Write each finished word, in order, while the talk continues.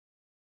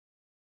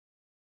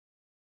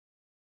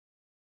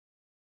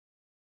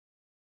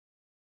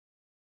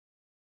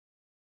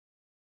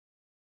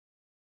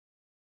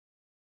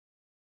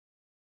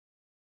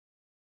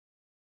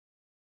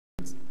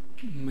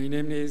My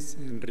name is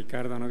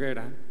Ricardo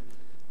Noguera,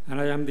 and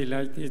I am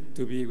delighted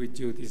to be with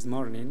you this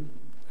morning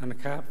and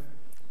have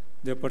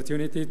the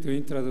opportunity to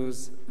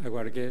introduce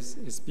our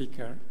guest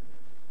speaker,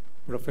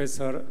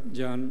 Professor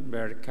John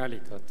Baird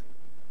Callicott.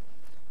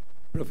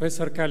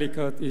 Professor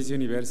Callicott is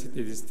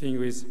University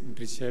Distinguished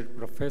Research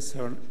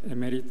Professor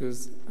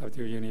Emeritus of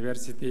the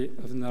University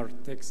of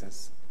North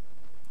Texas.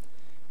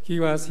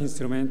 He was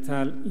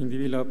instrumental in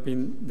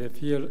developing the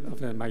field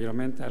of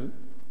environmental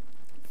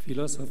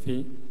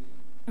philosophy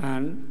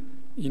and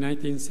in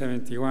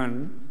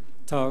 1971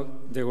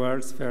 taught the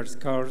world's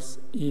first course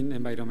in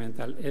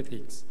environmental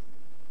ethics.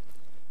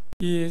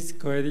 He is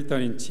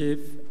co-editor-in-chief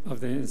of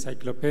the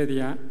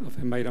Encyclopedia of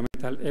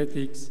Environmental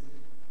Ethics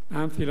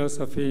and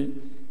Philosophy,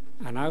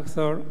 an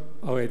author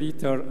or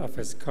editor of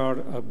a score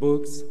of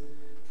books,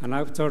 an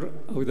author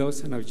of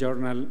dozens of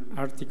journal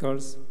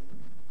articles,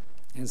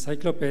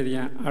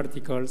 encyclopedia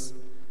articles,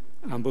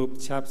 and book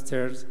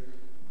chapters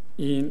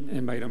in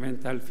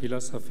environmental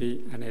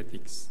philosophy and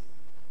ethics.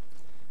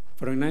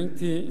 From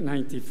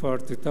 1994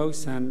 to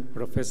 2000,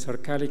 Professor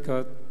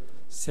Callicott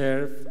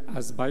served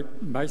as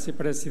Vice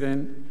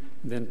President,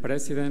 then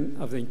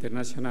President of the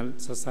International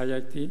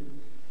Society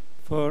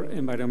for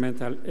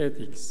Environmental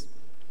Ethics.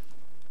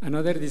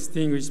 Another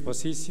distinguished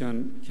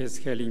position he has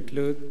held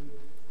include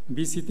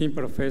visiting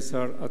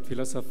professor of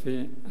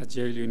philosophy at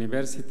Yale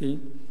University,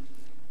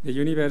 the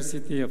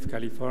University of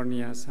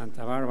California,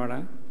 Santa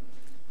Barbara,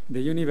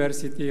 the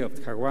University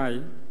of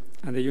Hawaii,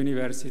 and the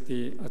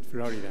University of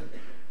Florida.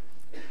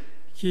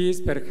 He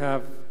is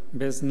perhaps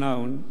best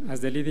known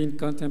as the leading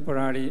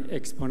contemporary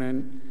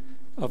exponent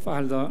of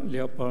Aldo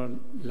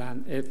Leopold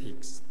land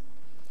ethics,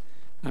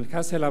 and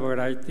has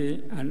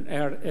elaborated an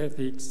Earth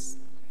Ethics,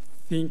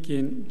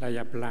 Thinking Like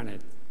a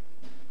Planet,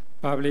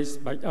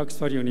 published by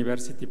Oxford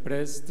University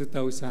Press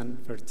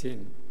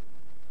 2013,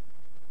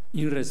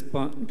 in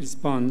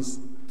response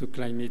to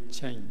climate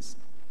change.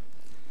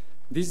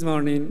 This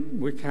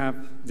morning, we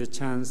have the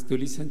chance to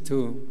listen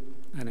to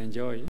and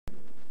enjoy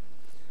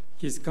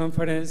his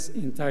conference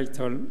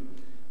entitled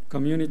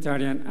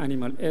Communitarian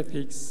Animal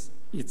Ethics,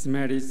 Its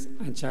Merits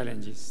and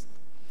Challenges.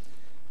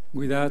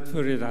 Without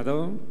further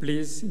ado,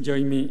 please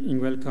join me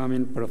in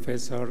welcoming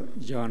Professor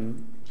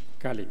John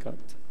Callicott.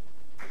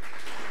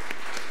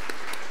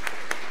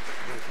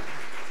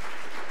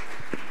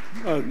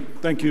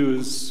 Thank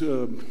you.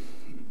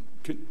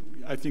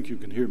 I think you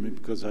can hear me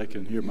because I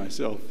can hear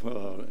myself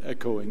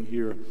echoing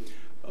here.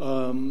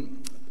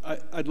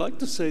 I'd like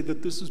to say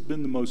that this has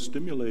been the most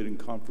stimulating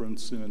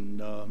conference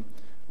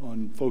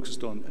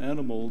focused on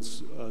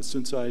animals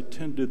since I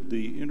attended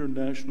the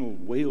International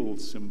Whale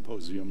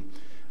Symposium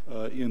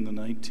in the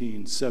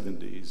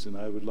 1970s. And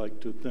I would like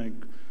to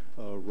thank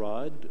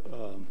Rod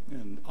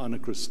and Anna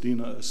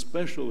Cristina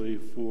especially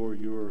for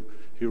your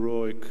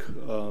heroic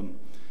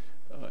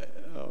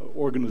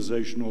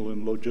organizational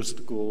and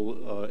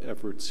logistical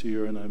efforts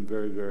here, and I'm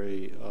very,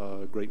 very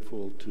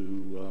grateful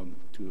to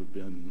have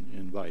been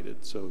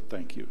invited. So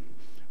thank you.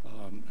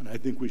 And I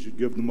think we should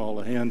give them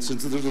all a hand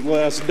since this is the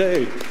last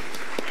day.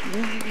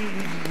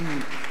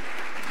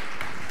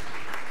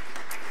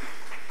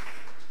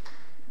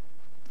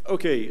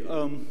 Okay,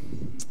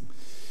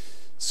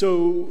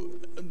 so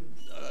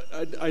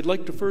I'd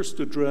like to first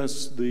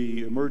address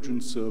the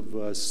emergence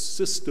of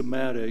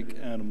systematic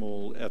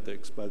animal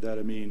ethics. By that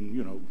I mean,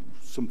 you know,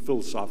 some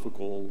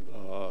philosophical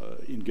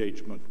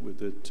engagement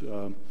with it.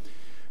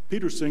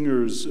 Peter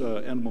Singer's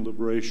Animal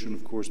Liberation,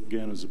 of course,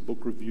 began as a book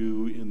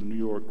review in the New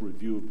York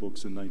Review of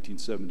Books in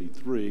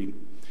 1973.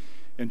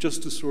 And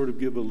just to sort of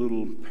give a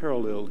little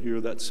parallel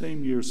here, that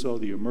same year saw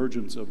the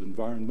emergence of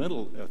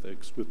environmental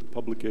ethics with the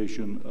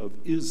publication of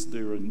Is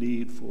There a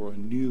Need for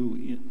an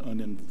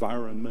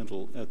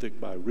Environmental Ethic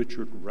by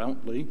Richard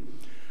Routley,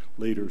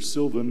 later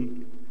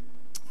Sylvan,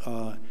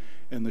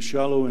 and The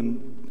Shallow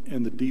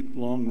and the Deep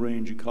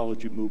Long-Range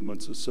Ecology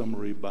Movements, a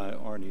summary by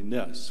Arne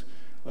Næss.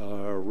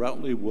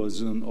 Routley was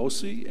an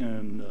Aussie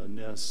and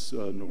Næss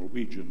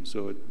Norwegian,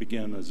 so it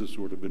began as a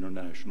sort of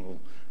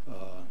international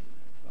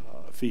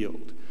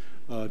field.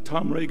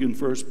 Tom Reagan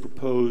first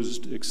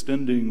proposed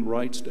extending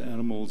rights to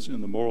animals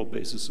in the moral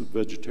basis of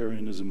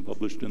vegetarianism,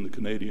 published in the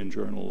Canadian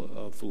Journal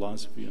of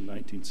Philosophy in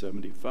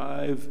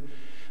 1975.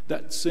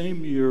 That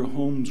same year,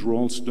 Holmes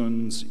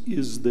Ralston's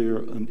Is There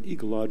an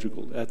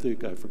Ecological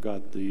Ethic? I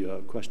forgot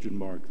the question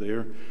mark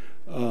there,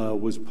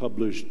 was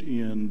published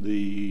in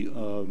the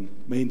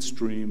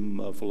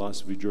mainstream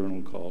philosophy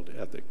journal called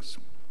Ethics.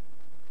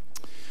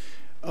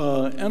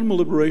 Animal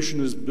liberation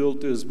is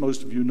built, as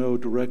most of you know,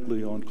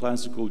 directly on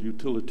classical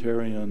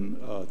utilitarian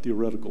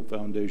theoretical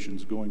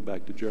foundations going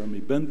back to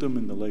Jeremy Bentham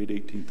in the late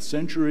 18th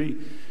century.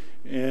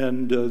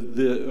 And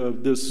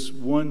this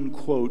one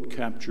quote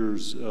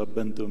captures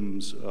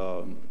Bentham's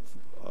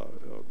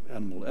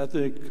animal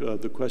ethic.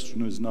 The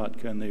question is not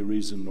can they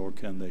reason nor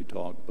can they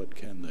talk, but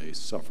can they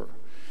suffer?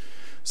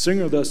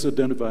 Singer thus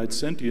identified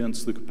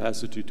sentience, the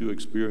capacity to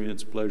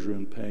experience pleasure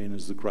and pain,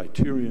 as the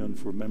criterion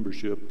for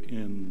membership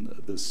in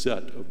the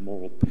set of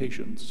moral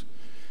patience.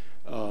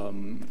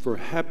 For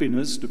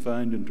happiness,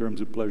 defined in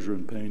terms of pleasure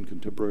and pain,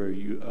 contemporary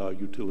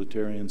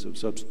utilitarians have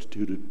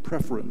substituted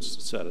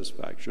preference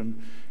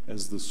satisfaction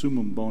as the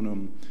summum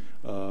bonum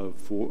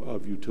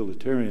of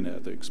utilitarian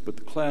ethics. But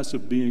the class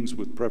of beings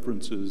with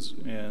preferences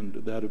and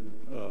that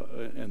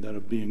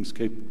of beings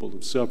capable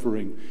of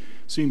suffering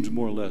seems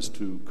more or less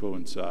to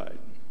coincide.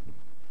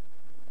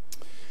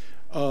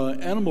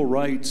 Animal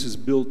rights is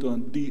built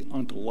on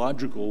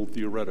deontological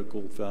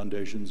theoretical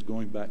foundations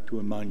going back to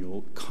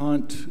Immanuel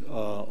Kant,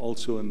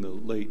 also in the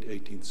late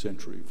 18th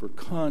century. For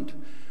Kant,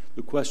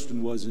 the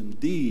question was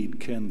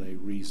indeed, can they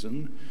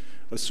reason?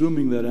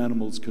 Assuming that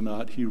animals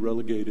cannot, he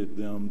relegated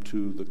them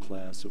to the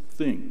class of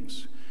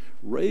things.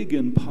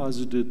 Reagan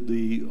posited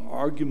the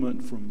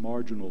argument from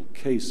marginal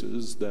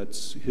cases,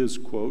 that's his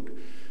quote,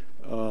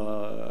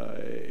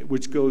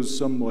 which goes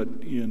somewhat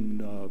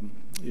in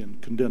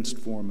condensed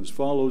form as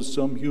follows: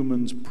 some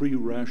humans,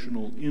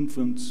 pre-rational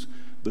infants,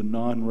 the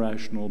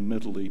non-rational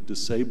mentally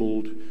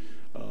disabled,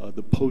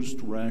 the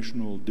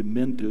post-rational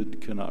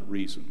demented cannot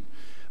reason.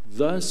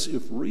 Thus,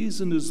 if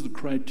reason is the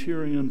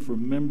criterion for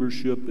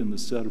membership in the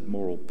set of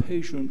moral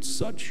patients,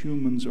 such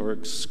humans are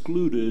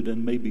excluded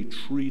and may be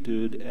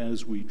treated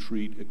as we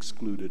treat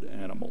excluded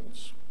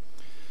animals.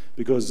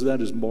 Because that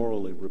is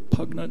morally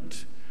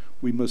repugnant,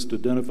 we must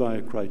identify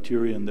a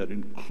criterion that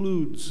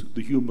includes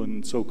the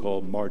human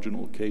so-called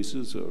marginal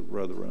cases, a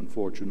rather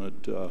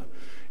unfortunate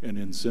and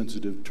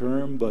insensitive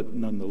term, but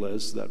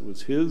nonetheless that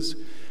was his.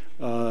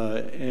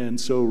 And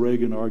so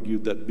Reagan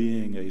argued that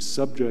being a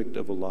subject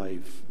of a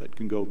life that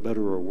can go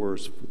better or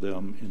worse for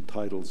them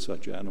entitles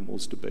such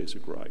animals to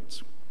basic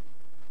rights.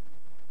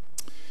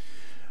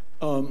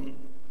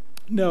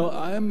 Now,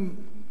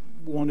 I'm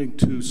wanting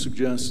to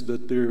suggest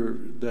that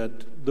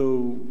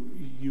though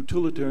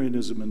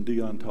utilitarianism and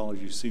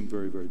deontology seem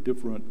very, very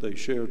different, they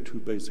share two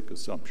basic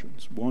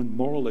assumptions. One,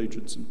 moral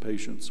agents and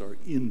patients are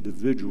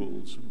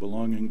individuals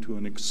belonging to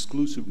an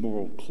exclusive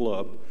moral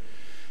club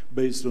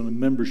based on a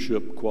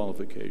membership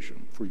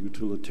qualification. For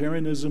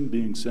utilitarianism,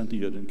 being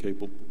sentient and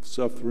capable of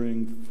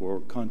suffering; for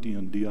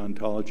Kantian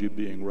deontology,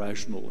 being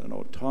rational and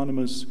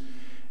autonomous;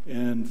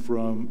 and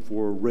for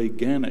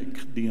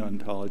Reaganic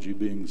deontology,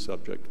 being the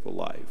subject of a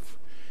life.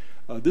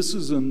 This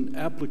is an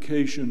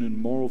application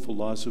in moral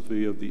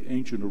philosophy of the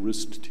ancient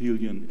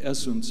Aristotelian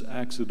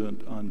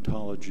essence-accident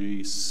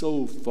ontology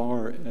so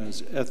far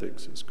as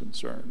ethics is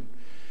concerned.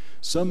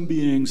 Some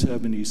beings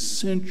have an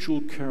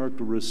essential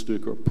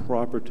characteristic or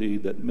property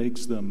that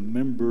makes them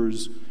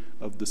members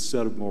of the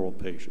set of moral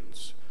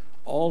patients.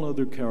 All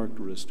other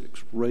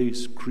characteristics,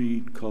 race,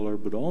 creed, color,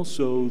 but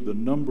also the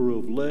number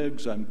of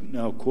legs, I'm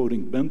now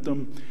quoting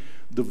Bentham,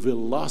 the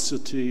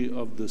velocity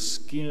of the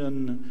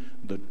skin,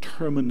 the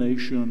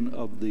termination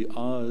of the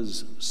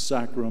os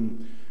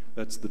sacrum,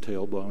 that's the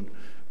tailbone,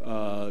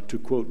 to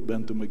quote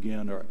Bentham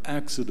again, are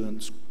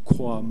accidents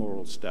qua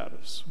moral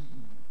status.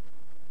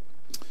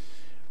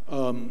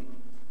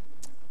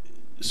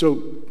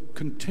 So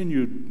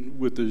continued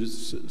with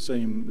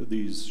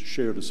these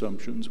shared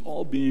assumptions,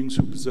 all beings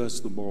who possess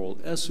the moral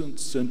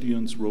essence,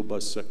 sentience,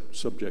 robust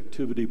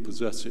subjectivity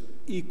possess it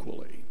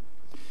equally.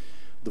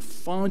 The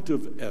font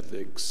of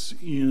ethics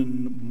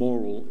in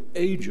moral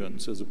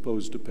agents as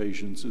opposed to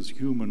patients is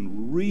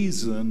human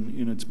reason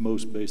in its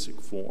most basic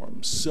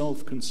form,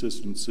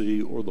 self-consistency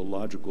or the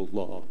logical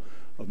law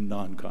of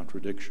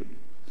non-contradiction.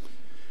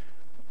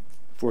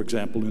 For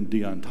example, in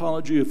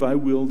deontology, if I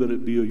will that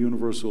it be a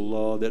universal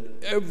law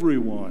that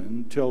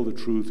everyone tell the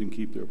truth and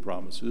keep their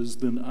promises,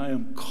 then I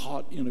am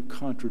caught in a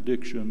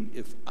contradiction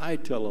if I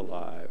tell a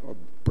lie or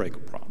break a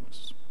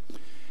promise.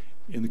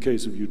 In the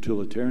case of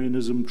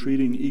utilitarianism,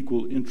 treating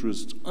equal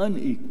interests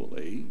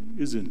unequally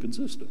is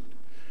inconsistent.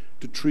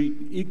 To treat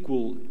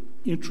equal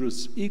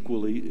interests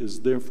equally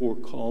is therefore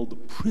called the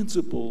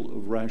principle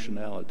of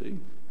rationality,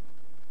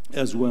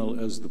 as well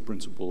as the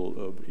principle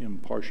of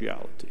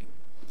impartiality.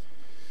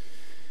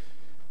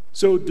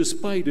 So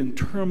despite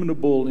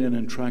interminable and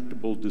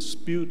intractable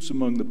disputes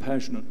among the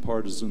passionate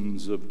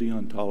partisans of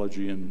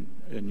deontology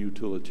and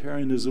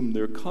utilitarianism,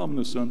 their common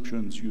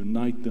assumptions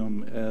unite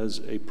them as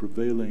a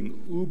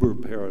prevailing uber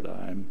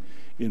paradigm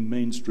in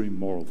mainstream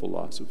moral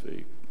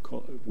philosophy,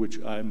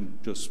 which I'm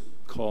just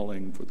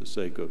calling, for the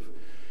sake of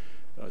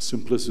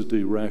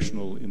simplicity,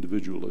 rational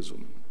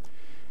individualism.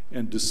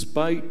 And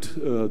despite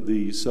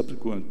the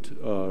subsequent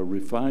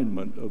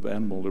refinement of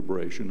animal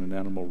liberation and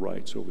animal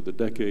rights over the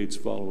decades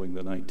following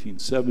the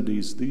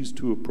 1970s, these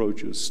two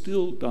approaches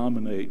still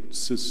dominate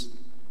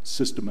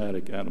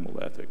systematic animal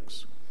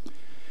ethics.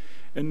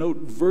 And note,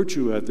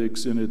 virtue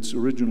ethics in its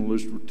original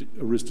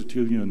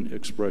Aristotelian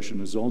expression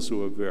is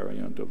also a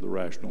variant of the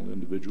rational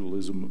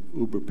individualism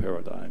uber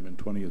paradigm in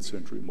 20th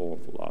century moral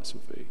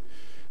philosophy.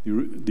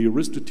 The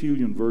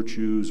Aristotelian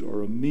virtues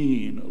are a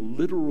mean, a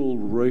literal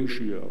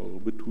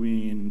ratio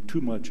between too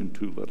much and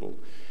too little.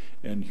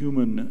 And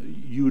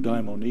human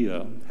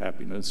eudaimonia,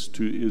 happiness,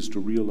 is to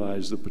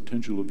realize the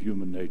potential of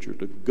human nature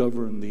to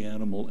govern the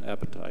animal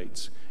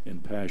appetites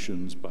and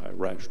passions by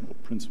rational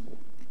principle.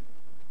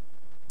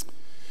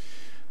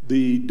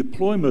 The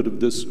deployment of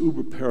this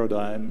Uber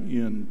paradigm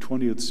in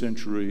 20th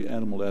century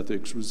animal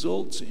ethics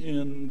results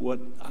in what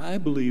I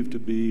believe to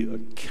be a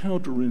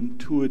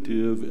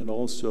counterintuitive and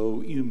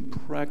also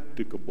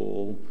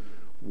impracticable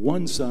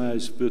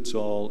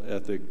one-size-fits-all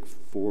ethic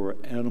for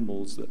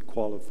animals that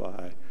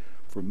qualify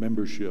for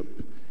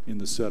membership in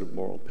the set of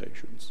moral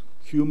patients.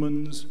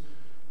 Humans,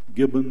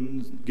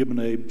 gibbon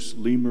apes,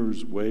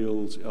 lemurs,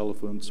 whales,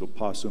 elephants,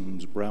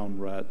 opossums, brown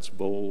rats,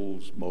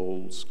 voles,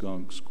 moles,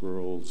 skunks,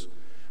 squirrels,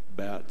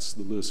 bats,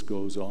 the list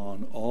goes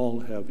on, all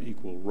have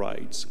equal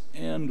rights,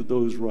 and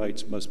those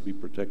rights must be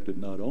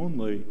protected not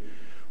only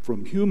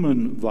from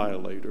human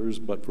violators,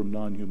 but from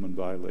non-human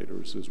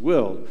violators as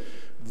well.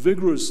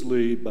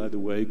 Vigorously, by the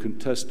way,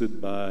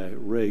 contested by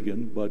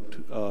Reagan, but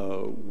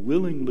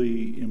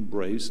willingly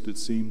embraced, it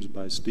seems,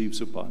 by Steve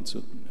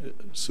Saponsis,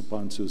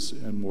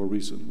 and more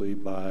recently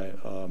by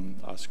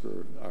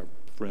Oscar, our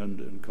friend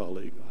and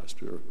colleague,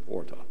 Oscar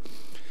Orta.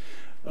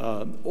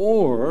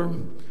 Or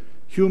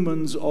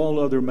humans, all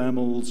other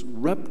mammals,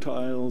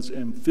 reptiles,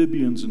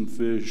 amphibians, and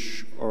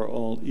fish are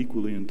all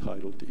equally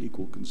entitled to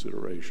equal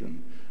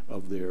consideration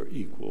of their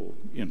equal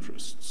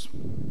interests.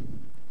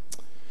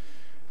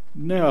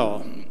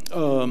 Now,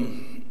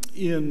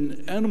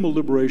 in Animal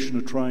Liberation,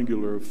 A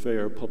Triangular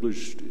Affair,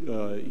 published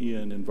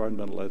in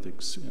Environmental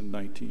Ethics in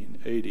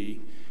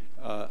 1980,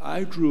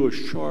 I drew a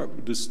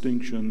sharp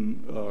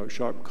distinction,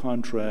 sharp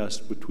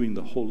contrast between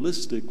the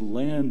holistic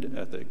land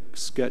ethic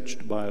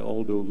sketched by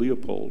Aldo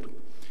Leopold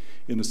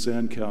in a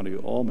Sand County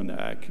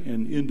Almanac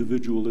and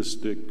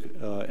individualistic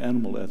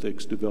animal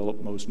ethics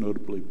developed most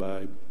notably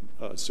by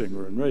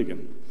Singer and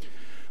Reagan.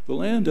 The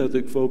land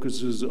ethic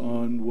focuses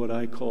on what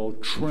I call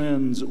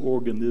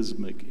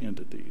transorganismic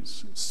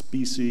entities,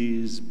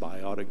 species,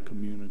 biotic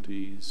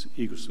communities,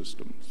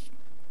 ecosystems.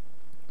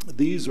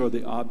 These are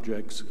the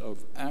objects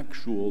of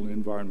actual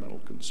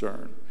environmental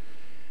concern.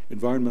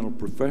 Environmental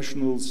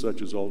professionals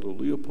such as Aldo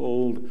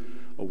Leopold,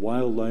 a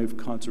wildlife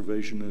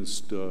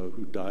conservationist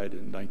who died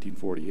in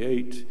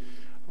 1948,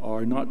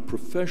 are not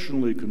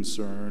professionally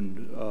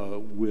concerned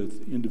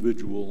with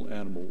individual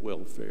animal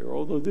welfare,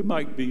 although they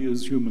might be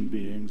as human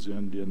beings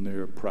and in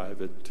their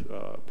private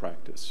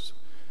practice.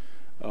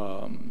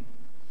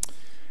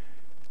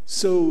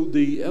 So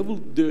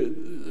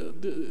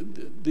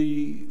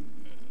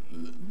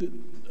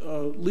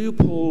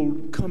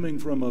Leopold, coming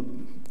from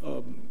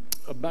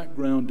a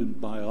background in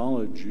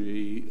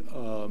biology,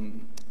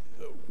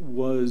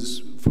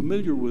 was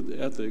familiar with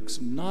ethics,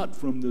 not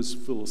from this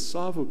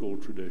philosophical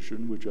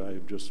tradition, which I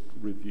have just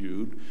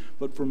reviewed,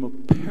 but from a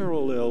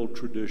parallel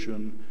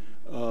tradition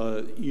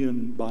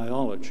in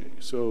biology.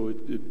 So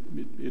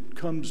it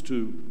comes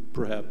to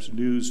perhaps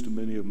news to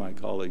many of my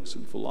colleagues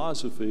in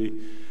philosophy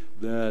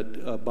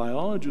that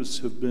biologists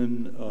have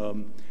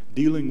been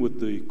dealing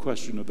with the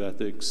question of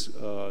ethics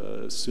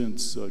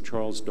since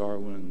Charles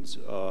Darwin's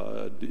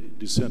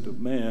Descent of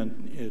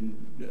Man, in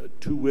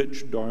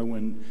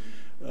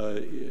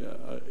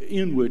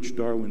which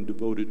Darwin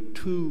devoted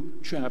 2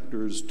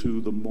 chapters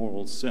to the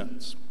moral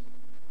sense.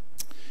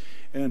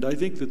 And I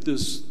think that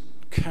this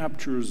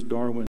captures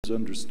Darwin's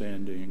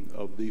understanding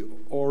of the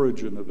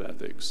origin of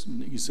ethics.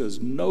 He says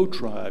no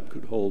tribe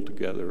could hold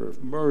together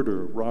if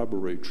murder,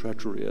 robbery,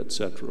 treachery,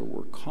 etc.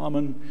 were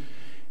common.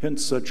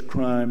 Hence, such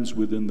crimes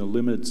within the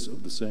limits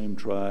of the same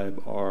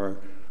tribe are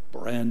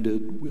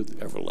branded with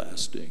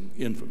everlasting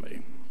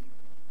infamy.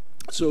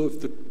 So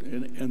if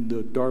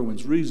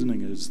Darwin's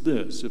reasoning is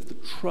this: if the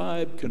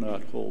tribe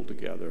cannot hold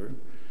together,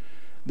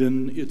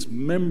 then its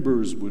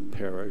members would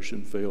perish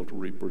and fail to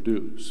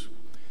reproduce.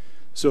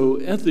 So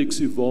ethics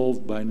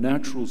evolved by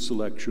natural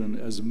selection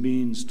as a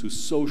means to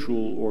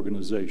social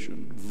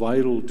organization,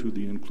 vital to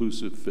the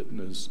inclusive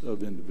fitness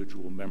of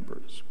individual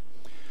members.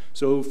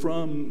 So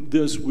from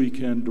this we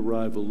can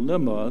derive a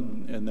lemma,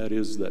 and that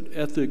is that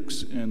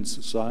ethics and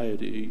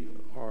society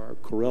are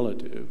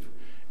correlative.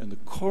 And the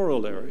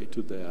corollary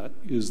to that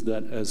is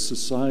that as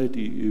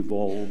society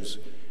evolves,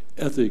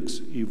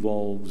 ethics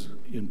evolves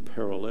in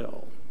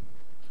parallel.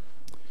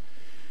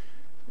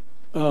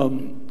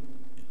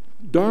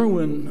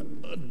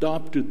 Darwin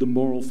adopted the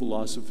moral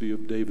philosophy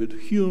of David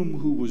Hume,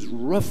 who was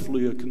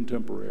roughly a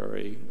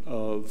contemporary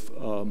of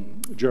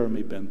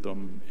Jeremy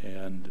Bentham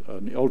and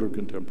an elder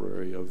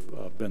contemporary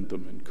of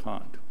Bentham and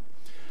Kant.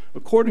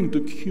 According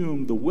to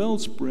Hume, the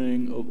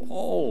wellspring of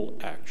all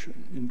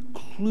action,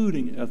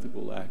 including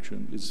ethical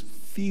action, is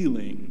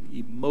feeling,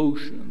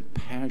 emotion,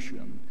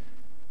 passion,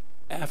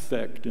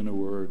 affect, in a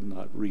word,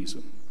 not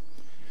reason.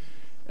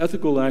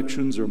 Ethical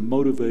actions are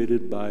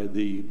motivated by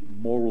the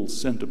moral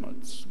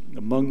sentiments,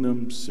 among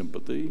them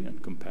sympathy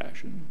and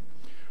compassion,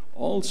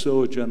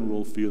 also a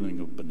general feeling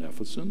of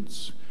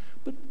beneficence,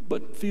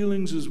 but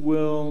feelings as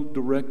well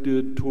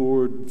directed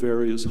toward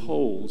various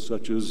wholes,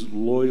 such as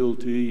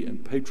loyalty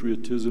and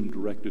patriotism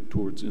directed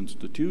towards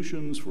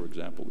institutions, for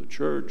example, the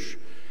church,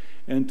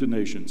 and to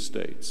nation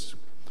states.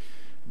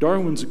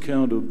 Darwin's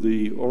account of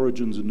the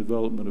origins and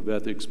development of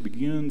ethics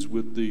begins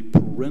with the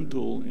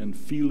parental and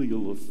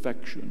filial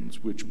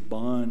affections which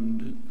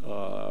bond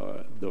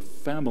the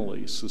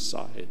family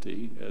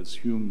society, as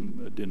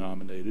Hume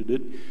denominated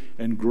it,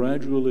 and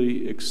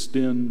gradually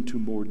extend to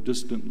more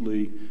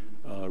distantly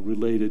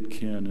related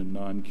kin and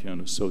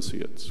non-kin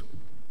associates.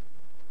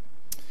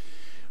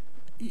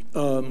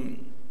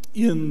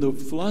 In the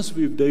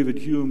philosophy of David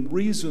Hume,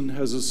 reason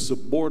has a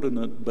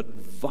subordinate but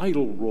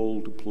vital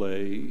role to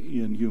play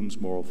in Hume's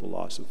moral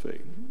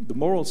philosophy. The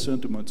moral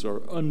sentiments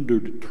are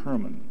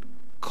underdetermined.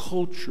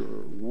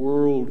 Culture,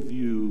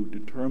 worldview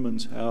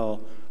determines how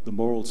the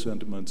moral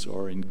sentiments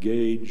are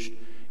engaged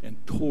and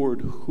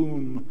toward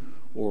whom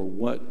or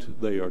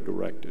what they are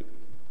directed.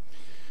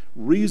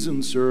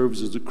 Reason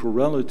serves as a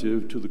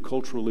correlative to the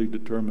culturally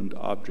determined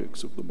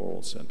objects of the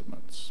moral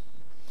sentiments.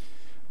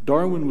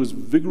 Darwin was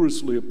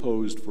vigorously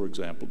opposed, for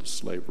example, to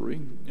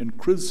slavery and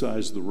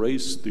criticized the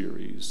race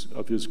theories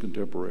of his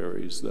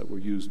contemporaries that were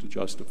used to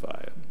justify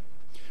it.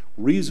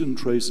 Reason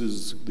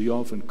traces the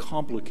often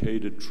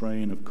complicated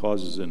train of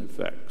causes and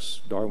effects.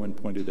 Darwin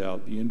pointed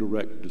out the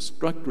indirect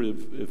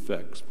destructive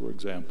effects, for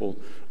example,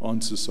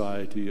 on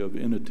society of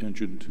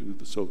inattention to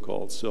the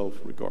so-called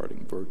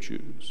self-regarding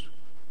virtues.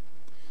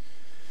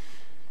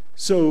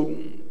 So,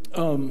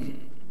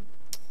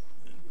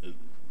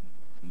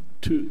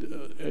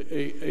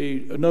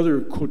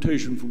 another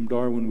quotation from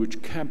Darwin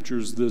which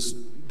captures this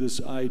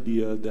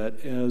idea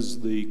that as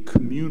the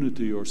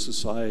community or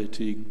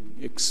society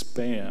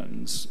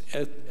expands,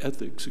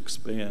 ethics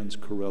expands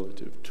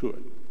correlative to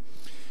it.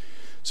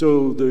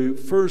 So the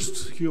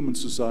first human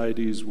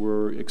societies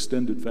were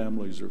extended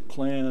families or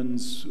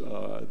clans.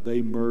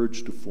 They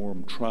merged to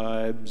form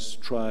tribes.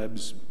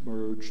 Tribes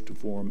merged to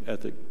form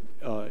ethnic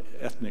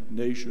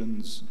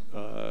nations.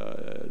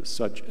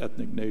 Such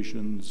ethnic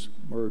nations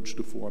merged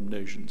to form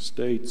nation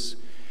states.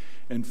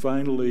 And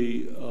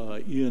finally,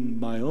 in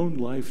my own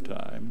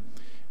lifetime,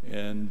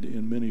 and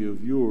in many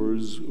of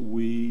yours,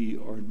 we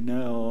are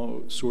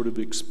now sort of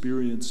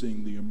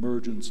experiencing the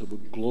emergence of a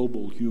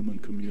global human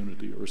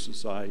community or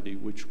society,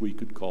 which we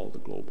could call the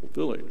global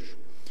village.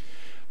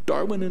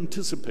 Darwin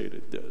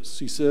anticipated this.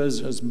 He says,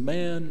 as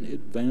man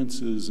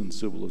advances in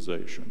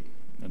civilization,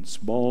 and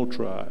small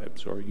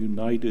tribes are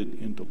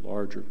united into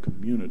larger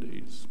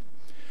communities,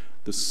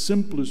 the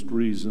simplest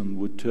reason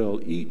would tell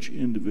each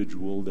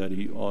individual that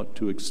he ought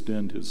to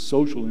extend his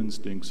social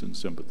instincts and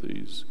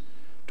sympathies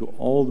to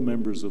all the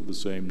members of the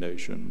same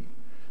nation,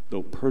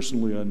 though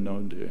personally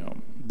unknown to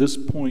him. This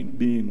point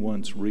being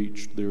once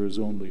reached, there is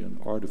only an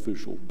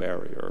artificial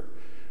barrier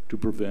to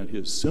prevent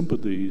his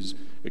sympathies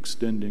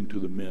extending to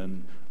the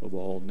men of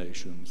all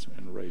nations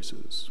and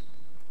races.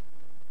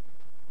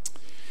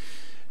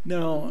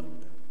 Now,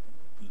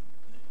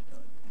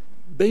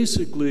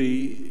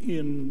 basically,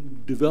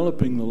 in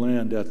developing the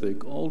land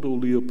ethic, Aldo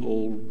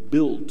Leopold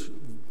built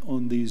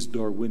on these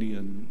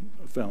Darwinian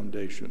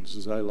foundations.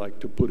 As I like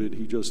to put it,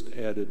 he just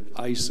added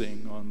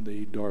icing on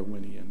the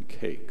Darwinian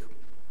cake.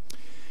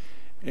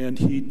 And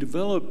he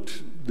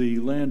developed the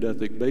land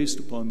ethic based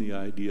upon the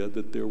idea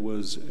that there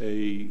was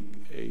a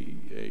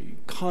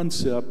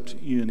concept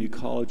in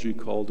ecology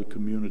called the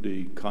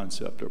community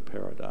concept or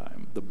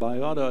paradigm. The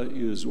biota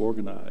is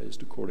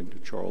organized, according to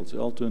Charles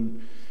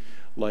Elton,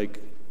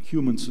 like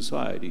human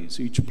societies.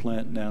 Each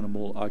plant and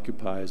animal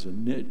occupies a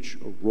niche,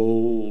 a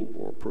role,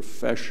 or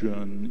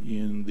profession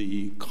in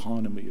the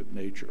economy of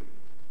nature.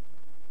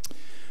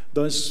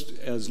 Thus,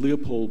 as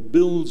Leopold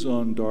builds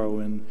on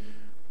Darwin,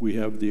 we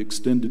have the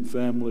extended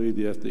family,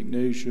 the ethnic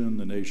nation,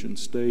 the nation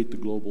state, the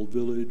global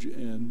village,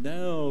 and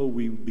now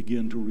we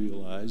begin to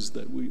realize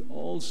that we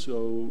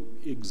also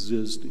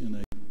exist in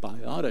a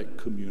biotic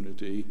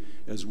community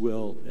as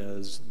well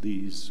as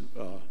these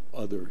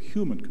other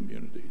human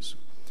communities.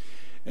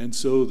 And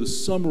so the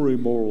summary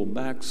moral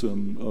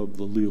maxim of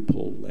the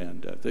Leopold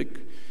land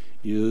ethic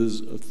is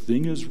a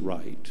thing is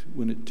right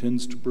when it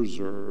tends to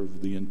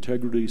preserve the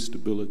integrity,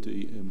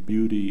 stability, and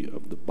beauty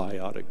of the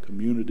biotic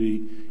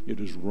community. It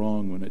is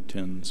wrong when it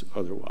tends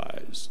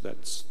otherwise.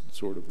 That's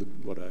sort of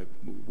what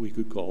we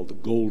could call the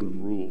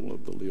golden rule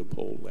of the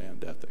Leopold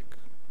land ethic.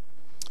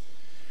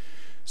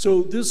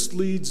 So this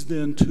leads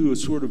then to a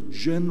sort of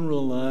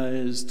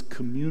generalized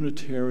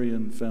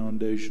communitarian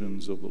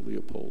foundations of the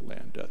Leopold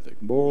land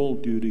ethic. Moral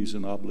duties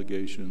and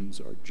obligations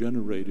are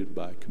generated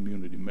by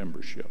community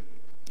membership.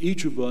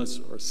 Each of us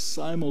are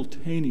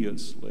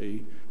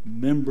simultaneously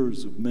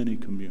members of many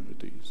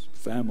communities,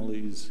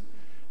 families,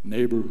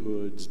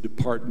 neighborhoods,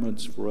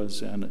 departments for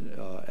us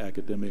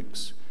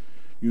academics,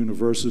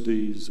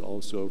 universities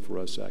also for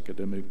us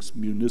academics,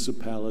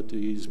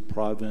 municipalities,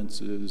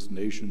 provinces,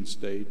 nation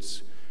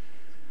states,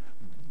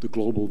 the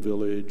global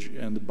village,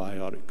 and the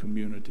biotic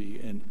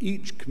community. And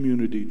each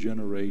community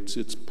generates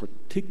its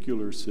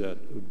particular set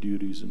of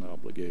duties and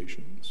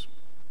obligations.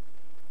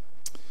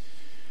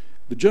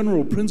 The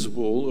general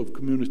principle of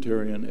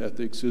communitarian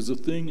ethics is a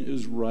thing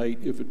is right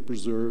if it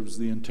preserves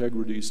the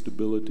integrity,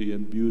 stability,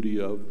 and beauty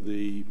of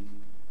the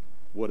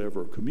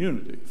whatever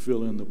community,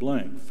 fill in the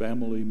blank,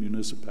 family,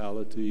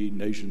 municipality,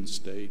 nation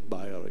state,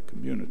 biotic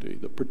community.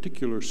 The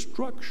particular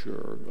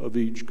structure of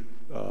each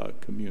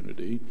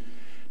community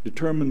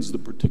determines the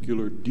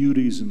particular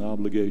duties and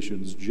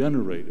obligations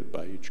generated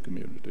by each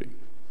community.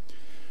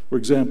 For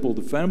example,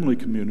 the family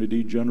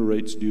community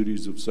generates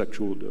duties of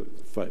sexual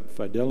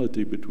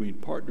fidelity between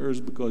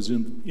partners because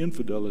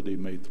infidelity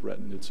may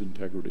threaten its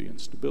integrity and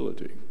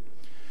stability.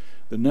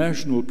 The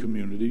national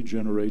community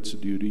generates a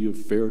duty of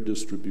fair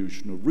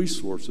distribution of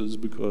resources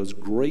because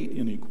great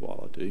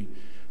inequality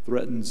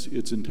threatens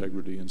its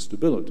integrity and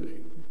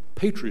stability.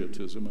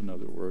 Patriotism, in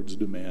other words,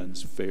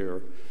 demands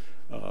fair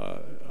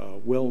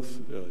wealth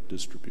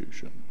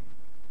distribution.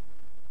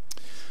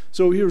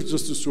 So here's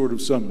just a sort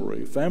of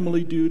summary.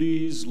 Family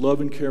duties,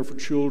 love and care for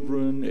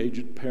children,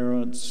 aged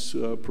parents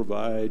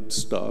provide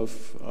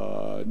stuff.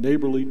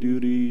 Neighborly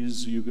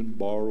duties, you can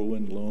borrow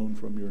and loan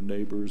from your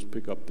neighbors,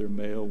 pick up their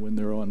mail when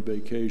they're on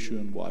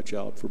vacation, watch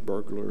out for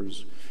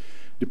burglars.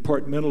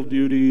 Departmental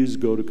duties,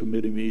 go to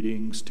committee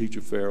meetings, teach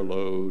a fair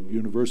load.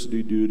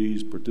 University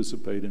duties,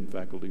 participate in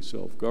faculty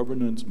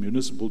self-governance.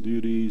 Municipal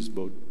duties,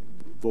 vote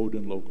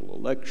in local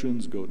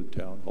elections, go to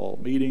town hall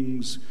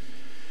meetings.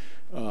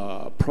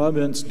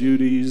 Province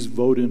duties,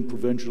 vote in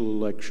provincial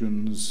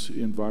elections,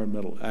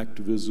 environmental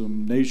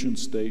activism.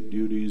 Nation-state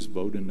duties,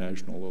 vote in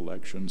national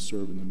elections,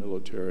 serve in the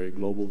military.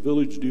 Global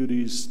village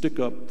duties, stick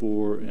up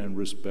for and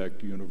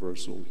respect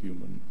universal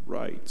human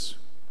rights.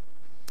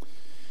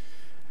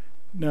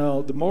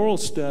 Now, the moral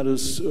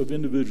status of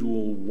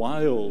individual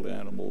wild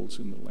animals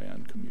in the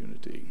land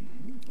community.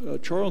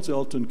 Charles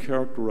Elton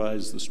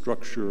characterized the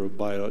structure of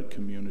biotic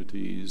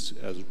communities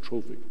as a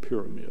trophic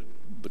pyramid.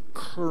 The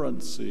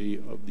currency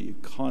of the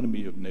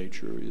economy of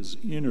nature is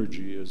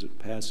energy as it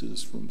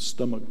passes from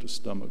stomach to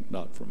stomach,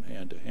 not from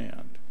hand to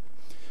hand.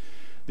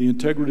 The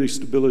integrity,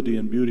 stability,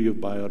 and beauty of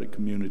biotic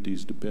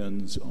communities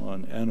depends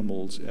on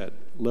animals at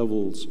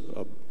levels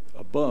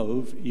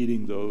above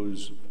eating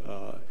those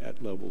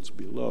at levels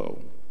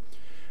below.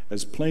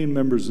 As plain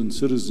members and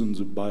citizens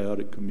of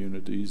biotic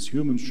communities,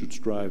 humans should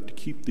strive to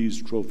keep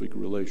these trophic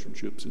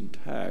relationships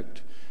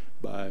intact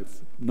by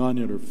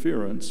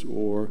non-interference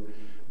or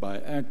by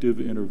active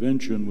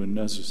intervention when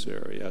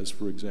necessary, as,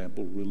 for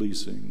example,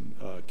 releasing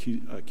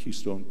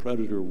keystone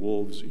predator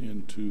wolves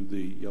into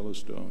the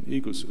Yellowstone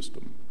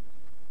ecosystem.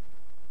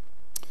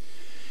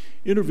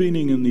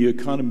 Intervening in the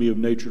economy of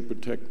nature to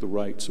protect the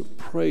rights of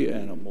prey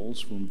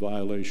animals from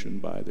violation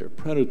by their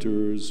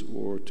predators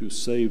or to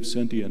save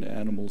sentient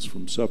animals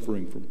from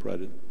suffering from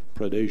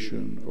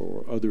predation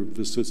or other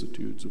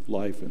vicissitudes of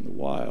life in the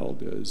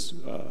wild, as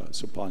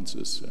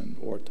Saponsis and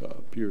Orta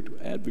appear to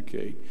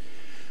advocate,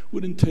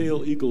 would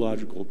entail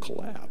ecological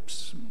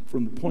collapse.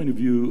 From the point of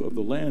view of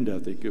the land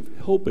ethic of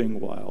helping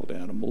wild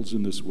animals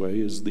in this way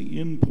is the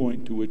end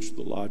point to which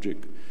the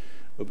logic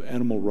of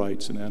animal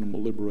rights and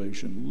animal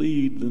liberation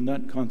lead, then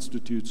that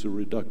constitutes a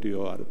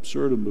reductio ad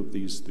absurdum of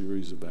these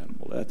theories of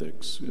animal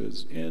ethics.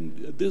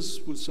 And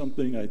this was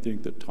something I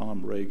think that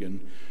Tom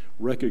Reagan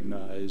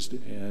recognized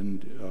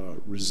and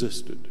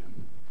resisted.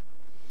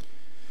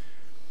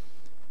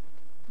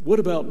 What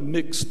about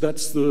mixed,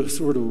 that's the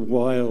sort of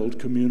wild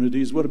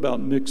communities, what about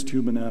mixed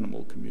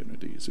human-animal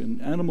communities? In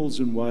Animals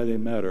and Why They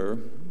Matter,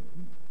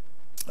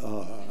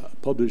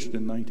 published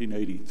in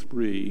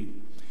 1983,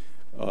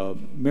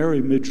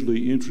 Mary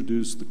Midgley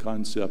introduced the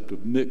concept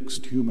of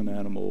mixed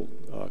human-animal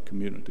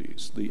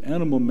communities. The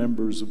animal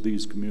members of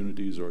these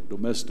communities are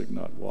domestic,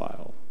 not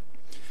wild.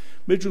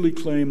 Midgley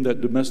claimed that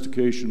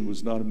domestication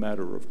was not a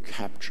matter of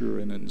capture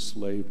and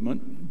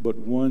enslavement, but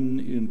one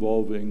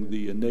involving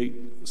the innate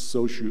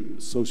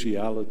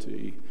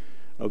sociality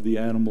of the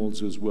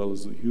animals as well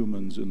as the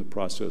humans in the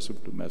process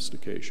of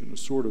domestication. A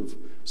sort of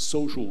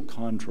social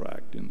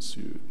contract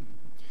ensued.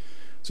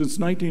 Since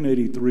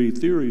 1983,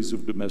 theories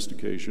of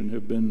domestication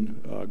have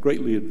been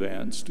greatly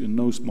advanced, in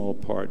no small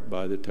part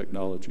by the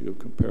technology of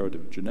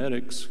comparative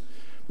genetics,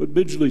 but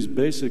Midgley's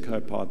basic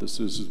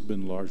hypothesis has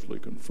been largely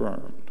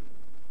confirmed.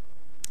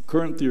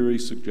 Current theory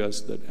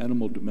suggests that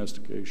animal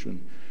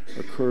domestication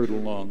occurred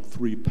along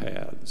three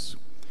paths.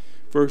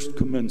 First,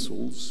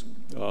 commensals.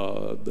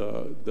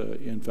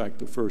 In fact,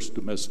 the first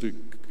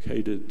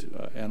domesticated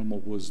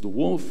animal was the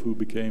wolf, who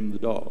became the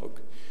dog.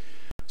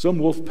 Some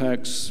wolf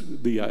packs,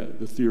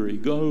 the theory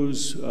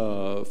goes,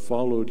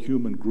 followed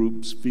human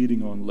groups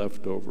feeding on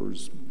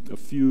leftovers. A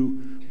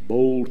few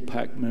bold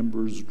pack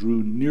members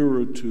drew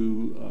nearer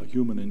to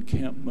human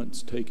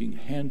encampments, taking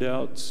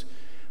handouts,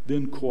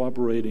 then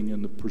cooperating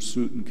in the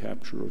pursuit and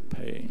capture of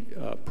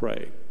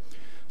prey.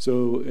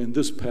 So, and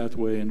this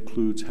pathway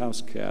includes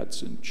house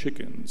cats and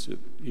chickens, it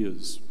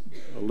is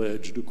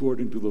alleged,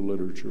 according to the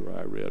literature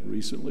I read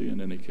recently in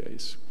any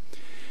case.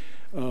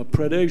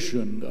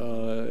 Predation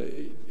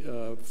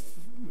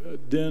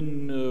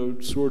then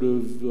sort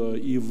of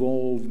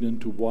evolved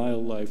into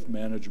wildlife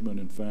management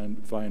and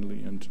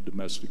finally into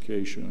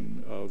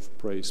domestication of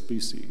prey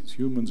species.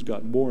 Humans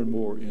got more and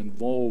more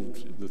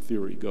involved, the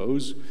theory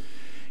goes,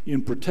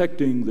 in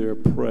protecting their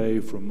prey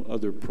from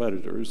other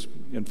predators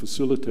and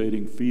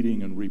facilitating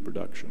feeding and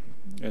reproduction.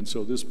 And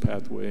so this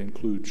pathway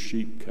includes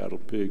sheep, cattle,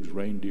 pigs,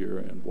 reindeer,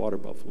 and water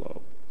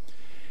buffalo.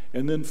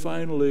 And then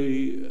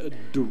finally,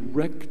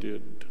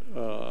 directed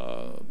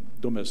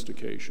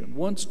domestication.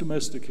 Once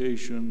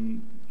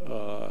domestication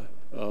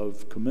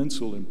of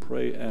commensal and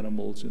prey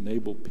animals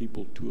enabled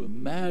people to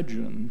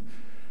imagine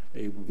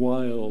a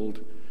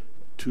wild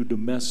to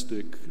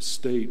domestic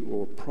state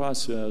or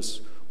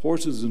process,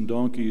 horses and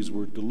donkeys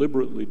were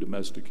deliberately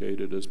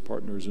domesticated as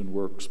partners in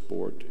work,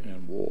 sport,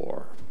 and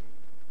war.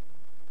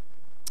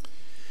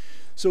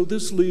 So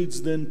this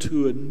leads then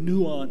to a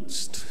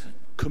nuanced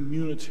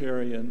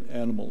communitarian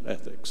animal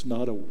ethics,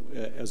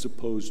 as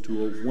opposed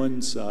to a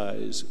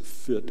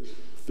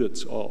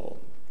one-size-fits-all.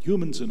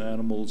 Humans and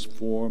animals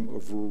form a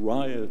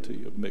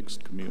variety of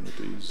mixed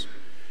communities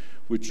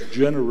which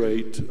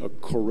generate a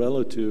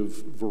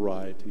correlative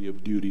variety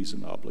of duties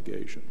and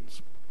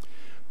obligations.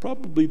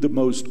 Probably the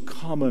most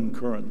common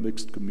current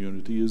mixed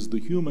community is the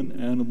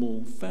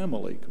human-animal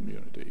family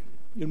community,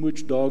 in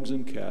which dogs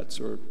and cats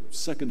are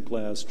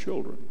second-class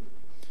children.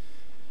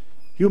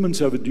 Humans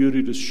have a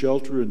duty to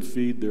shelter and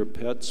feed their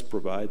pets,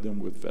 provide them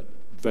with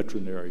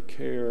veterinary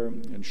care,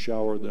 and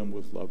shower them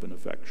with love and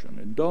affection.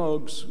 And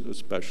dogs,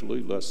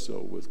 especially, less so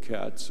with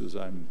cats, as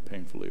I'm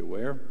painfully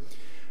aware,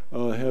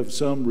 have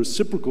some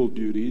reciprocal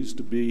duties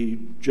to be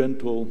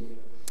gentle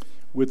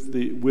with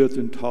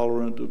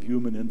intolerant of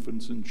human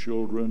infants and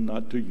children,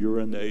 not to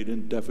urinate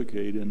and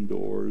defecate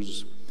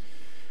indoors,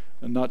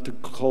 and not to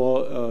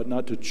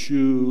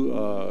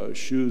chew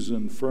shoes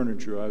and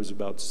furniture. I was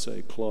about to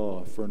say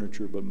claw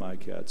furniture, but my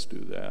cats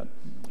do that.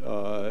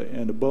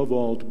 And above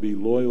all, to be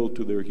loyal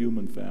to their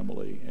human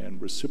family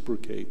and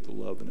reciprocate the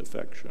love and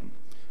affection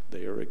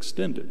they are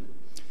extended.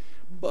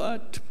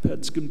 But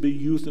pets can be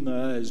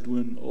euthanized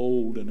when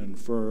old and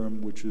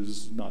infirm, which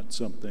is not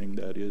something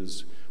that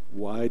is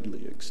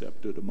widely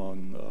accepted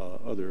among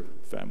other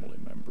family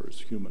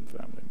members, human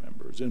family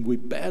members. And we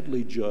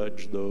badly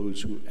judge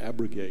those who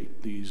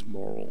abrogate these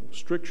moral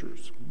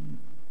strictures.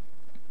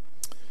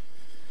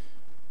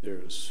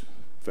 There's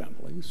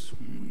families.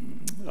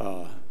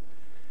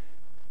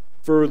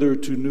 Further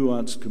to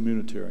nuanced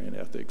communitarian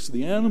ethics,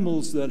 the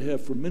animals that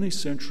have for many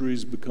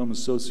centuries become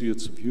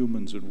associates of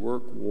humans in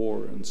work,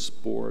 war, and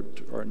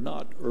sport are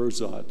not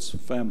ersatz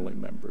family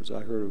members.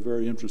 I heard a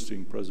very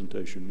interesting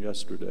presentation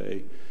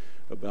yesterday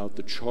about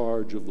the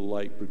charge of the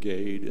Light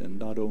Brigade, and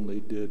not only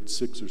did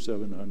 600 or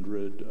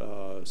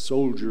 700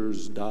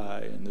 soldiers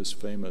die in this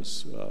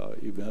famous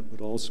event,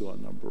 but also a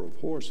number of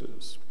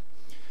horses.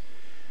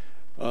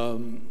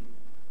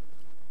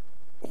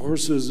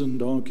 Horses and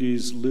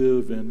donkeys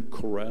live in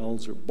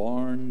corrals or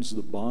barns.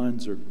 The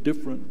bonds are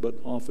different, but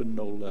often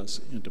no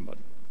less intimate.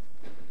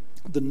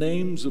 The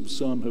names of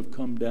some have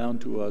come down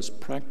to us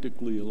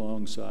practically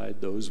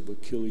alongside those of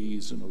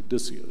Achilles and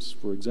Odysseus.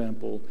 For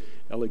example,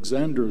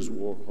 Alexander's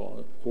war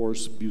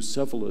horse,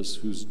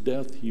 Bucephalus, whose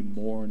death he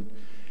mourned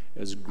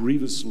as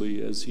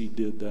grievously as he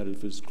did that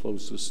of his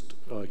closest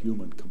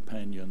human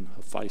companion,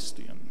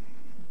 Hephaestion.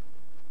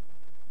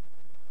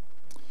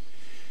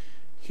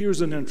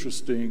 Here's an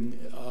interesting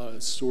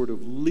sort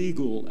of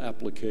legal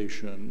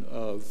application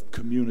of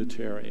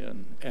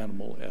communitarian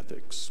animal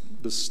ethics.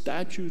 The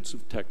statutes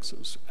of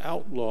Texas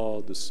outlaw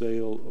the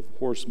sale of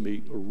horse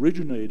meat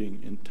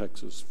originating in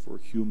Texas for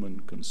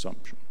human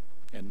consumption,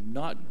 and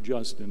not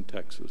just in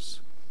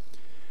Texas,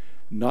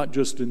 not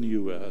just in the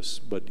US,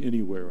 but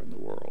anywhere in the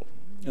world.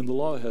 And the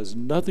law has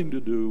nothing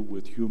to do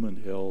with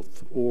human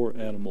health or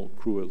animal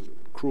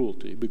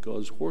cruelty,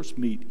 because horse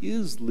meat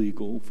is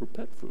legal for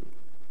pet food.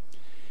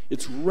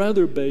 It's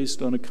rather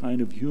based on a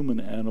kind of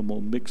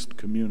human-animal mixed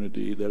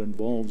community that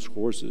involves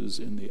horses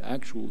in the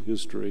actual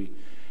history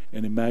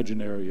and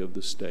imaginary of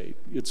the state.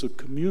 It's a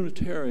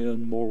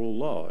communitarian moral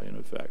law, in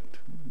effect.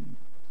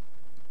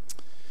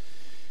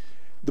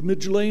 The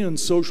Mendelian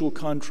social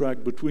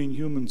contract between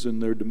humans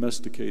and their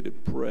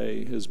domesticated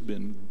prey has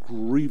been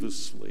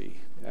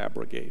grievously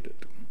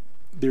abrogated.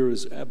 There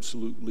is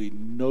absolutely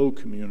no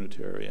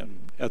communitarian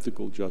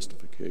ethical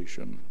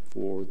justification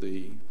for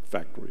the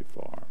factory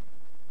farm.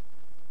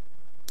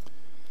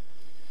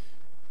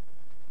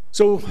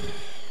 So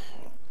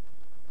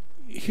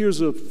here's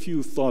a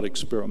few thought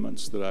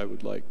experiments that I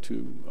would like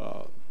to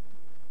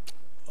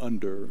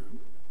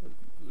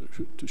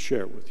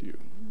share with you.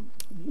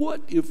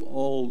 What if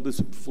all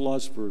this?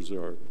 Philosophers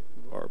are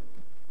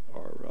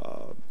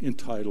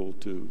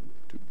entitled to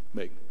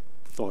make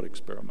thought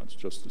experiments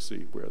just to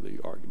see where the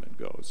argument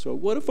goes. So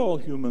what if all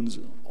humans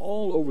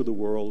all over the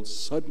world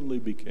suddenly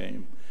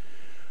became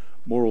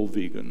moral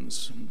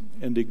vegans,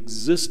 and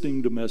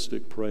existing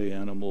domestic prey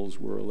animals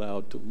were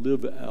allowed to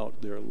live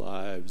out their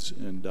lives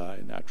and die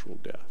natural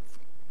death?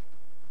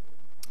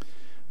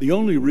 The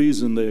only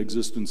reason they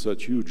exist in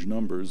such huge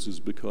numbers is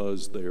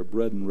because they are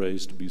bred and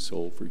raised to be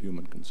sold for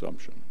human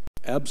consumption.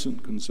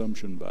 Absent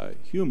consumption by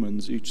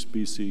humans, each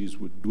species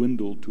would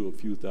dwindle to a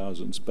few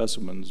thousand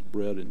specimens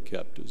bred and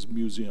kept as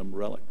museum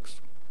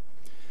relics.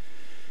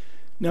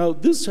 Now,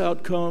 this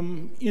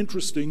outcome,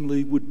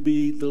 interestingly, would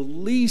be the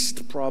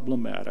least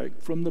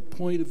problematic from the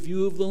point of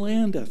view of the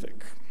land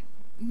ethic.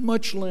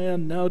 Much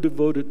land now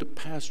devoted to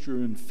pasture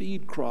and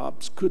feed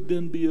crops could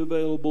then be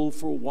available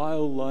for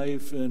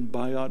wildlife and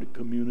biotic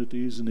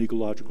communities and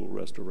ecological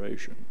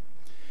restoration.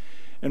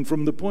 And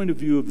from the point of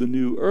view of the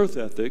new earth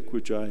ethic,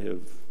 which I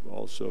have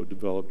also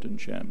developed and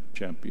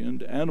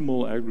championed,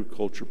 animal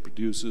agriculture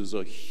produces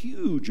a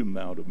huge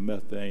amount of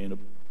methane, a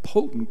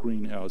potent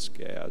greenhouse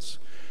gas,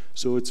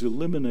 so its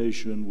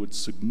elimination would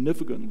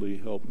significantly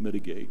help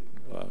mitigate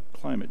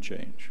climate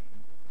change.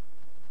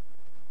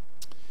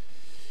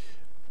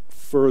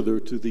 Further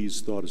to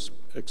these thought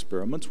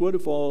experiments, what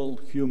if all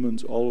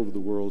humans all over the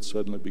world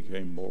suddenly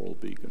became moral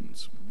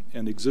vegans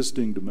and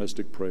existing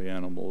domestic prey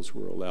animals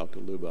were allowed to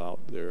live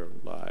out their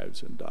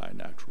lives and die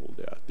natural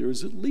death? There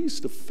is at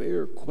least a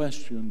fair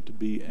question to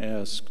be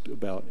asked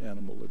about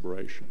animal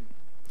liberation.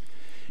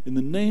 In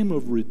the name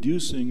of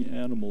reducing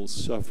animal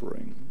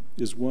suffering,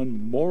 is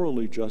one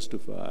morally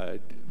justified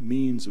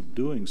means of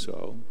doing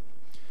so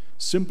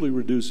simply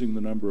reducing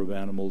the number of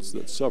animals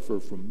that suffer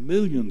from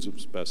millions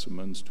of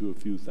specimens to a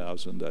few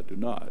thousand that do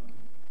not?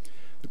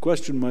 The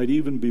question might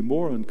even be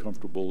more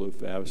uncomfortable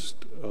if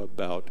asked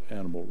about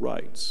animal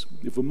rights.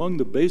 If among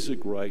the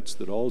basic rights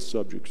that all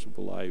subjects of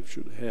life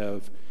should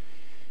have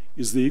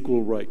is the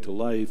equal right to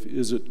life,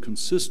 is it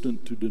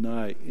consistent to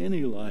deny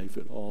any life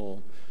at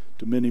all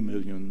to many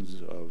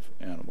millions of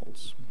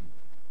animals?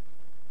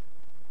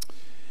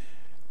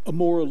 A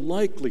more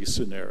likely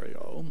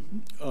scenario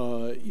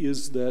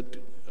is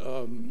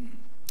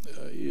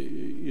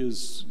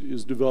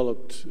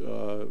developed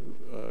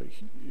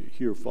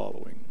here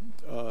following.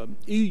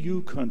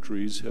 EU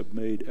countries have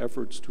made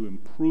efforts to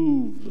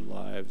improve the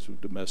lives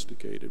of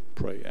domesticated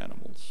prey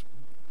animals.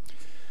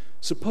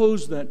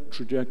 Suppose that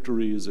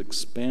trajectory is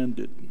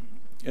expanded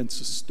and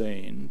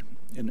sustained,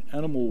 and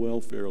animal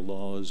welfare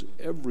laws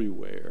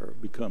everywhere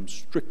become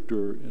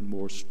stricter and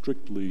more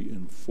strictly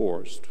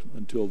enforced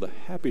until the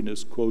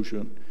happiness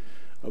quotient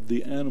of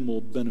the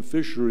animal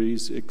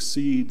beneficiaries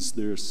exceeds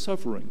their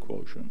suffering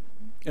quotient,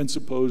 and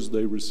suppose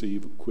they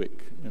receive a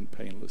quick and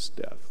painless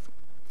death.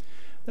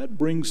 That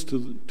brings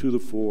to the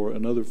fore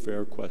another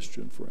fair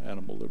question for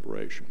animal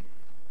liberation.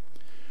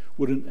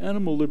 Would an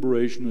animal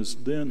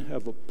liberationist then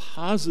have a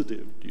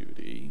positive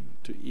duty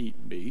to eat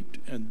meat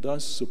and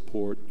thus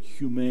support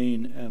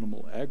humane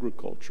animal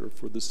agriculture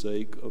for the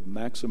sake of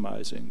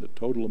maximizing the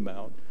total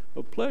amount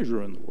of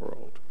pleasure in the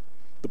world?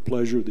 The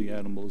pleasure the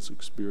animals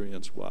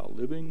experience while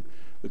living,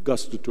 the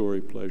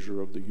gustatory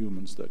pleasure of the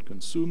humans that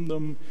consume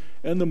them,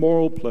 and the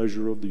moral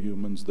pleasure of the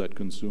humans that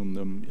consume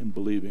them in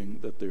believing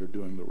that they're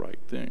doing the right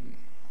thing.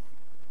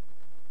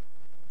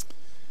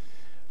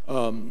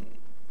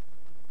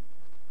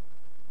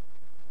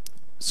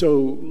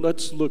 So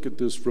let's look at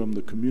this from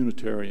the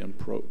communitarian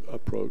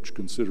approach,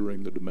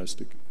 considering the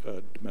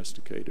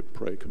domesticated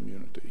prey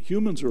community.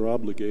 Humans are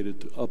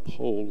obligated to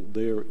uphold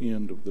their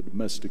end of the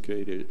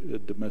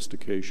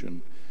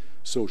domestication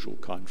social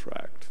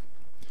contract.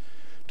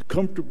 To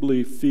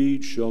comfortably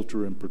feed,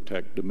 shelter, and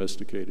protect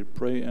domesticated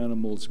prey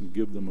animals and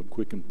give them a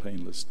quick and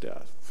painless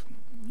death,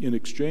 in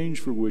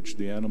exchange for which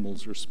the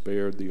animals are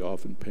spared the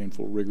often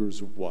painful rigors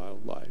of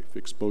wildlife,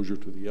 exposure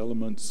to the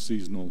elements,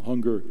 seasonal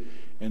hunger,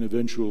 and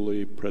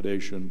eventually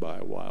predation by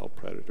a wild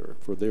predator.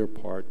 For their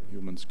part,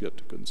 humans get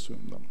to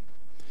consume them.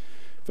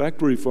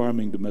 Factory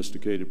farming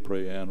domesticated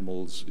prey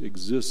animals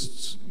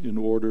exists in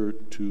order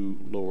to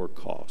lower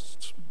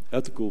costs.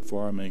 Ethical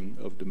farming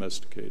of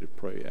domesticated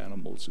prey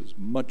animals is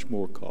much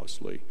more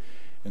costly,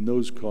 and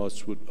those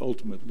costs would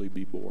ultimately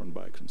be borne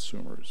by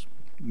consumers.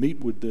 Meat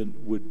would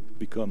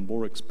become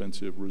more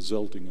expensive,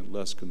 resulting in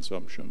less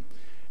consumption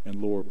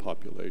and lower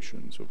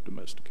populations of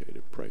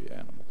domesticated prey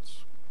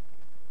animals.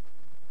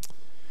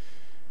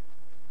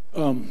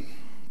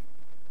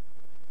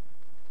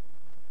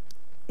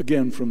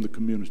 Again, from the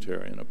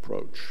communitarian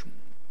approach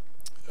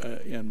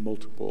and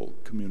multiple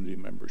community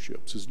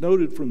memberships, as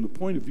noted from the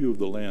point of view of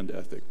the land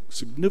ethic,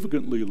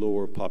 significantly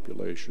lower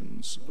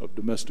populations of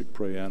domestic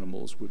prey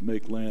animals would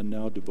make land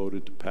now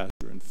devoted to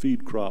pasture and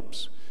feed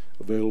crops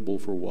available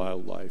for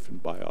wildlife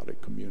and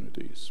biotic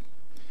communities.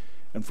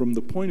 And from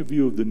the point of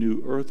view of the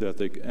new earth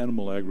ethic,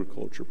 animal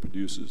agriculture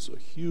produces a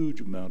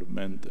huge amount of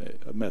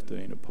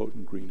methane, a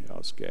potent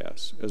greenhouse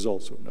gas, as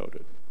also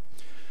noted.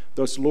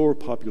 Thus, lower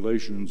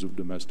populations of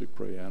domestic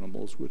prey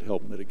animals would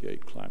help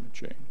mitigate climate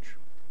change.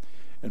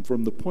 And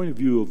from the point of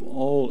view of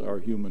all our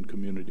human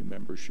community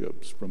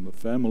memberships, from the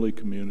family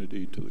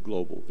community to the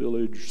global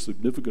village,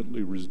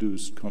 significantly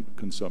reduced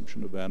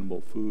consumption of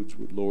animal foods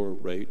would lower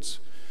rates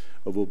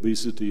of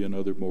obesity and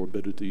other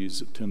morbidities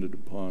attendant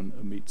upon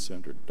a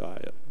meat-centered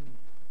diet.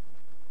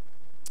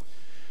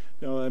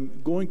 Now,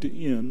 I'm going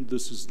to end,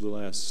 this is the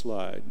last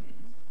slide,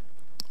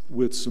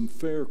 with some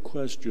fair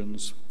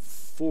questions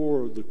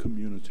for the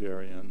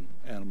communitarian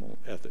animal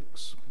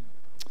ethics.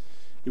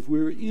 If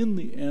we're in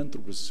the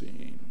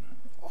Anthropocene,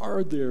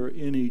 are there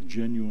any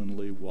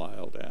genuinely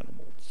wild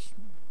animals?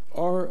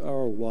 Are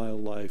our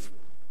wildlife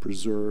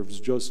preserves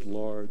just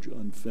large,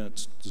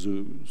 unfenced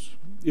zoos?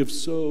 If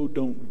so,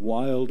 don't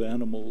wild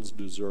animals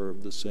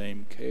deserve the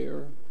same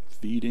care,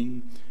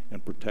 feeding,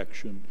 and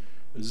protection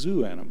as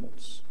zoo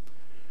animals?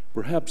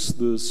 Perhaps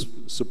the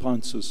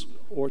Sapiensis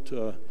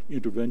Orta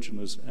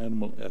interventionist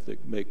animal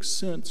ethic makes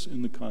sense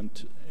in the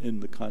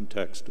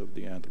context of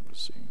the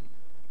Anthropocene.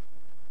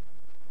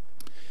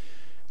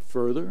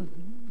 Further,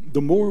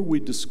 the more we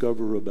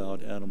discover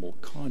about animal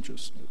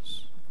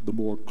consciousness, the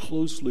more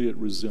closely it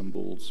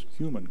resembles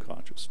human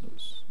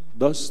consciousness.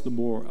 Thus, the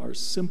more our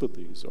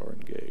sympathies are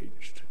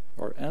engaged.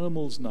 Are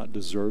animals not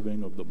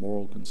deserving of the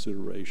moral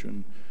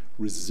consideration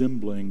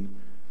resembling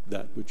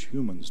that which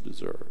humans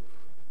deserve?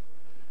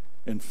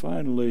 And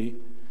finally,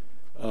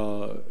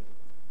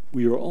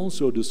 we are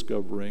also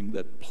discovering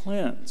that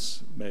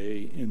plants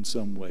may, in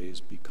some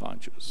ways, be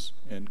conscious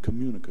and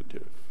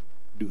communicative.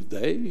 Do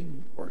they,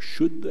 or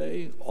should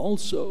they,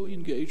 also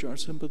engage our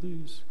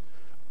sympathies?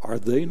 Are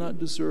they not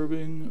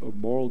deserving of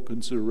moral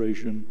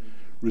consideration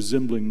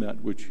resembling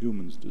that which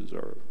humans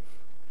deserve?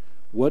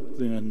 What,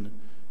 then,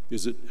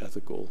 is it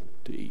ethical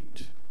to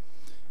eat?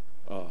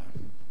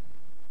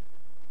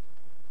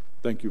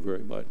 Thank you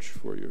very much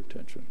for your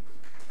attention.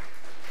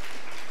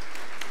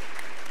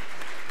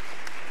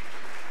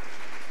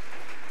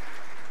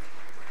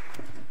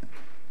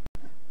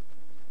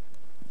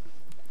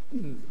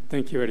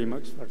 Thank you very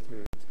much for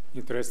your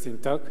interesting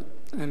talk.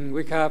 And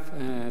we have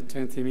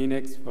 20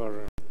 minutes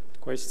for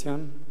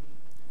question.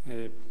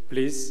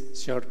 Please,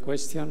 short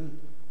question,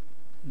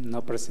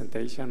 no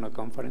presentation, no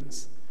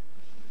conference.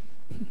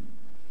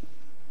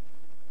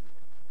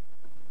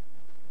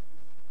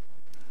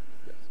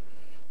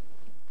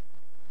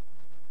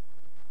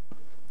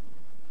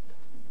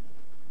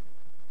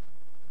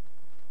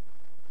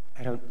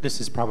 This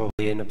is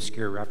probably an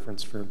obscure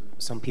reference for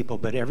some people,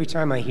 but every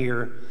time I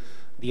hear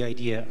the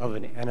idea of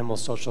an animal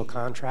social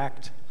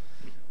contract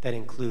that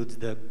includes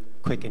the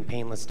quick and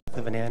painless death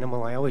of an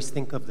animal, I always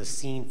think of the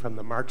scene from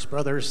the Marx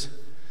Brothers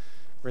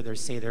where they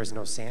say there's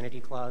no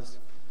sanity clause.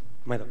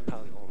 Am I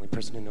probably the only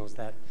person who knows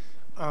that?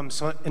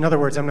 So in other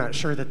words, I'm not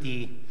sure that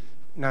the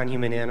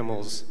non-human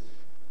animals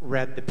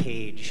read the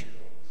page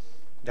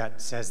that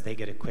says they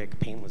get a quick,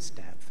 painless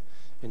death.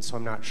 And so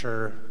I'm not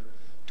sure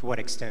to what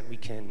extent we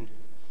can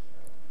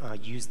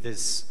use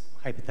this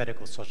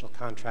hypothetical social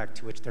contract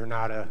to which they're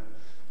not a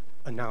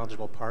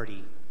knowledgeable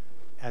party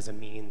as a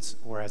means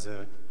or as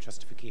a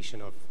justification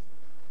of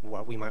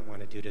what we might want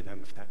to do to them,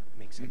 if that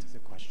makes sense as a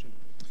question.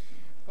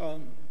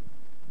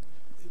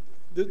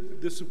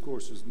 This, of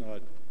course, is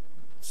not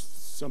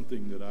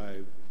something that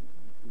I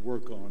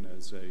work on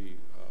as a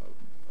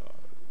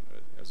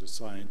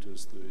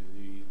scientist.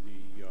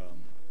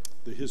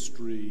 The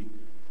history,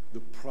 the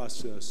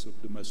process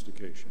of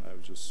domestication. I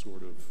was just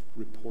sort of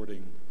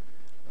reporting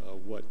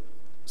what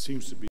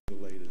seems to be the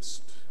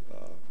latest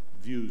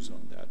views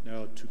on that.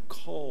 Now, to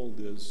call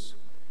this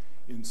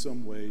in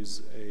some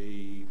ways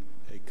a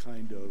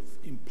kind of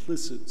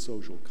implicit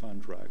social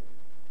contract,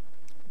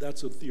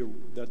 that's a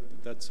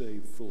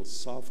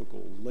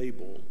philosophical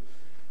label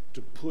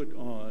to put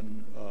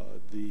on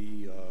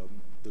the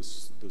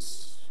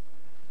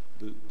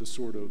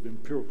sort of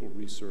empirical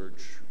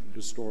research and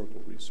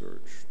historical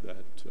research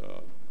that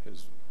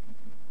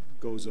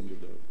goes under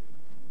the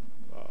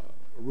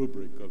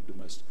rubric of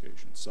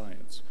domestication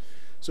science.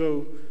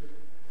 So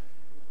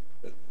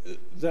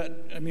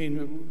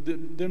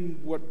then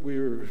what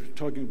we're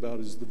talking about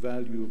is the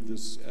value of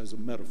this as a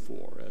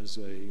metaphor, as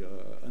an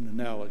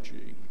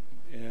analogy,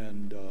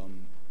 and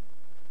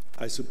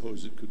I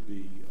suppose it could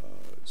be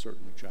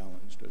certainly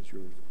challenged, as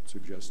you're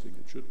suggesting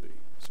it should be.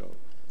 So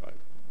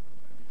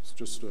it's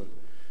just the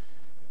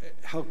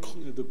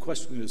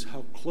question is,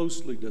 how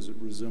closely does it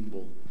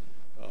resemble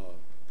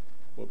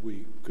what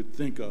we could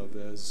think of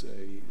as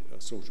a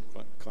social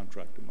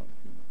contract among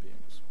human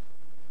beings?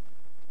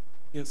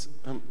 Yes.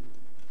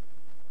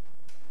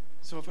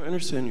 So if I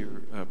understand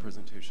your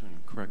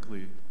presentation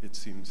correctly, it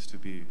seems to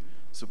be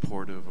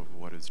supportive of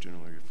what is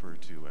generally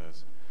referred to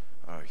as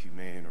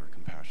humane or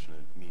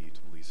compassionate meat,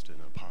 at least in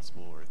a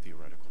possible or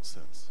theoretical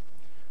sense.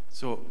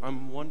 So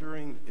I'm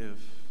wondering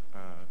if,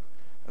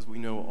 as we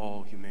know,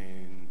 all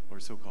humane or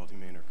so-called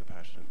humane or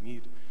compassionate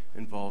meat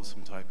involves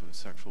some type of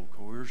sexual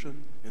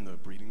coercion in the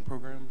breeding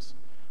programs.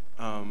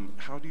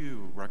 How do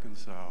you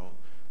reconcile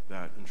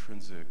that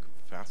intrinsic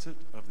facet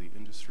of the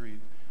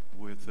industry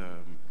with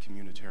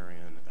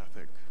communitarian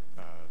ethic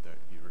that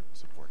you're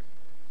supporting?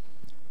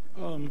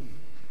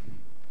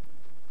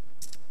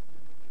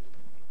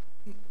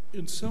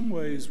 In some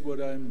ways,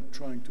 what I'm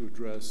trying to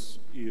address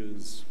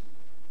is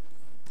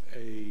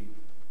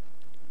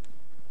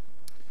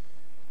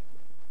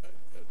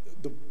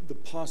the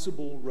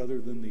possible rather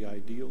than the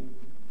ideal,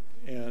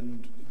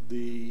 and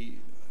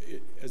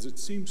as it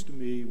seems to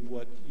me,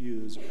 what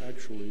is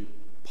actually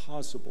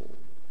possible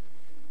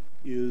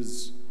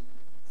is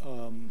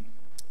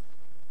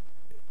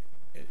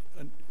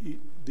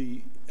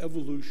the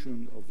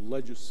evolution of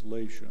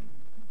legislation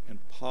and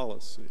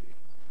policy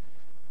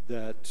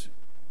that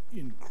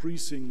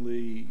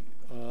increasingly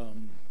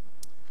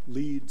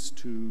leads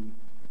to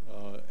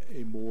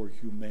a more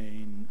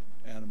humane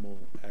animal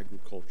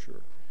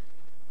agriculture.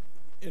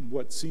 And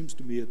what seems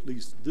to me, at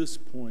least at this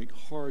point,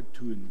 hard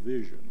to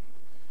envision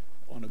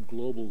on a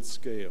global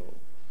scale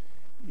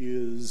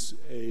is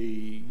a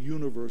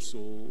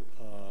universal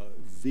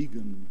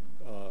vegan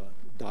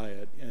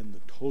diet and the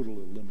total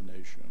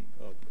elimination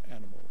of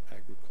animal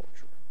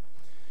agriculture.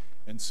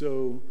 And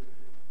so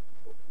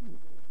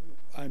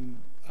I'm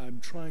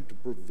trying to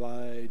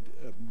provide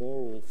a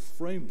moral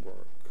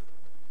framework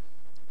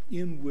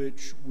in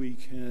which we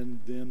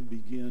can then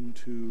begin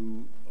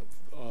to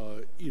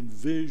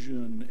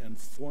envision and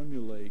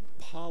formulate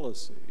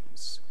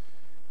policies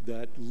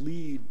that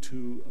lead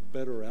to a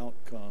better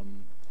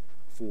outcome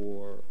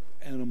for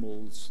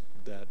animals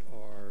that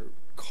are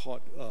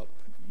caught up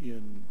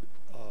in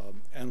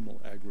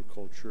animal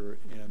agriculture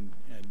and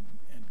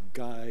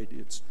guide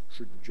its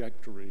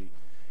trajectory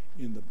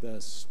in the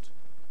best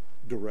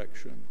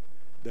direction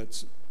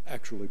that's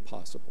actually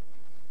possible.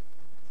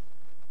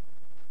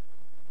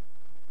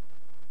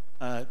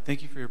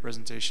 Thank you for your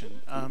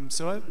presentation.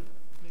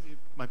 Maybe it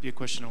might be a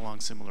question along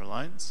similar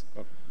lines.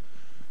 Oh.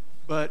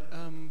 But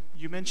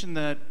you mentioned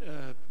that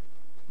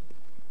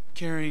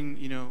caring,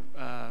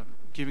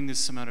 giving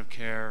this amount of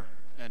care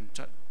and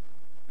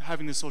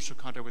having the social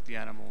contact with the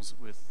animals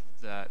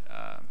that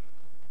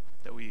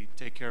we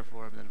take care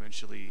for and then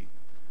eventually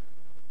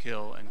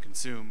kill and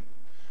consume.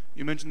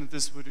 You mentioned that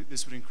this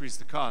would increase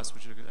the cost,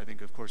 which I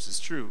think, of course, is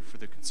true for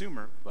the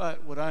consumer.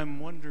 But what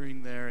I'm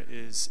wondering there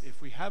is, if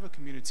we have a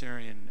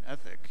communitarian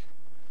ethic,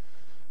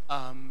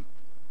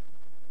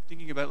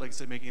 thinking about, like I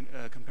said, making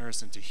a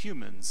comparison to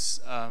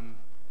humans,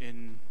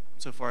 in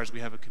so far as we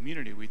have a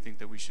community, we think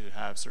that we should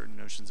have certain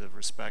notions of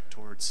respect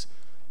towards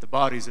the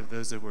bodies of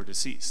those that were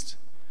deceased.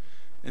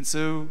 And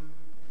so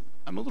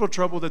I'm a little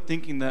troubled at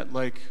thinking that,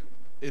 like,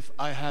 if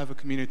I have a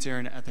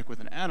communitarian ethic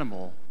with an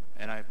animal,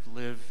 and I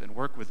live and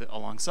work with it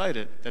alongside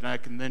it, then I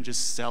can then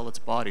just sell its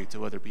body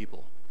to other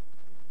people.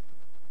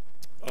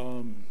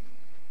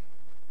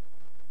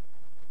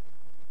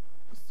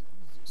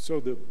 So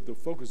the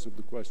focus of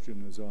the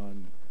question is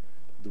on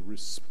the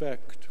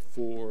respect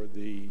for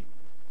the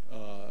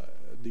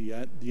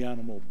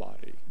animal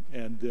body,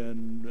 and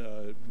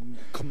then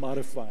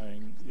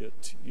commodifying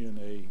it in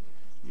a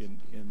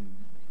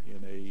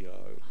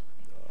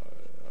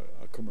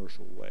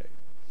commercial way.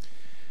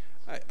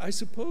 I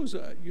suppose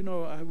I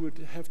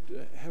would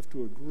have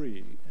to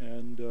agree,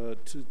 and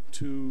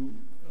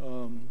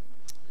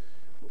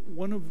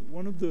one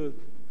of the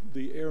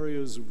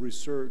areas of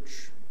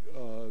research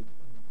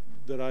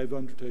that I've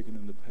undertaken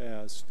in the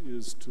past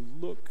is to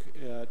look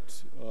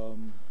at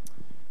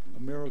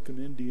American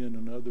Indian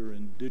and other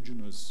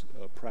indigenous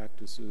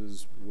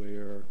practices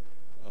where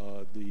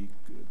the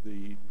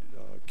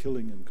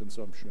killing and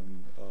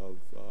consumption of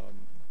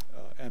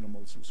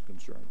animals is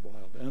concerned,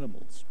 wild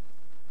animals.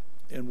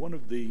 And one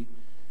of the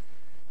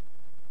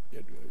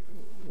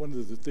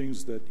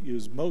things that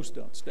is most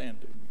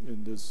outstanding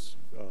in this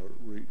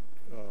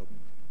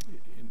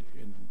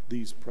in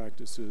these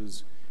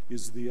practices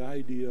is the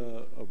idea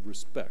of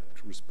respect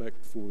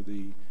for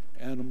the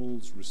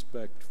animals,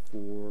 respect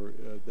for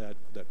that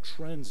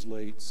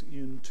translates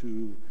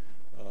into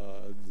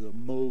the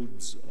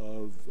modes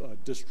of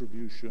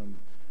distribution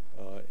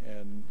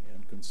and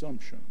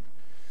consumption.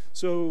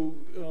 So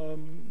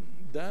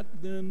that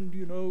then,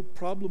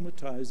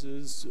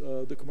 problematizes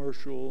the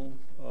commercial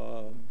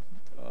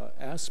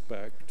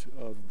aspect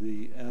of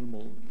the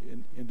animal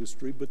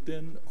industry, but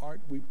then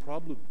aren't we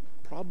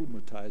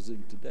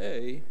problematizing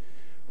today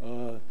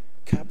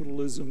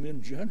capitalism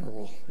in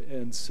general?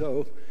 And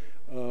so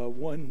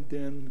one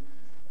then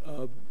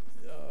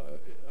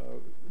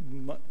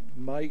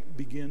might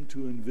begin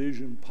to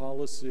envision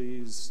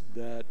policies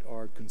that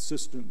are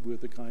consistent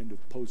with a kind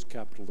of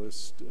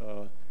post-capitalist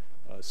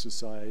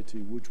society,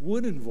 which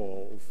would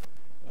involve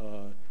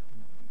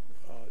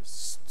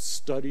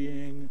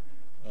studying,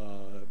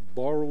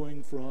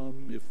 borrowing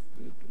from,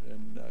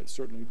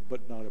 certainly,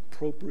 but not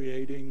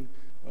appropriating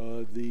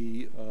or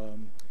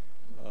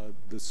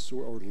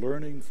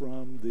learning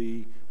from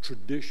the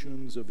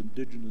traditions of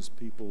indigenous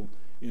people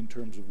in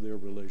terms of their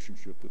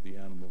relationship with the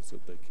animals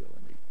that they kill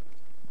and eat.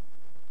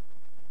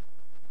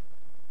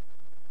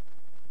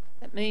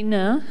 Let me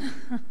now.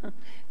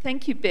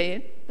 Thank you,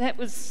 Baird. That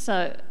was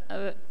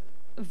a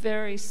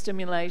very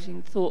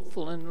stimulating,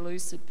 thoughtful and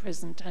lucid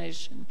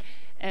presentation,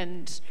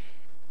 and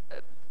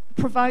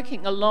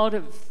provoking a lot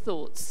of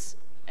thoughts.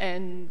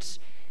 And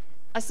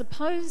I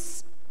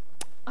suppose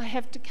I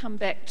have to come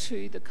back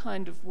to the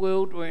kind of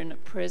world we're in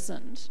at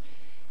present.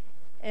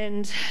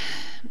 And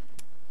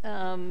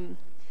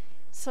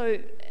so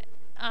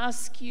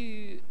ask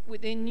you,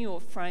 within your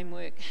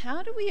framework,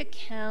 how do we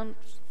account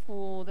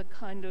for the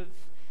kind of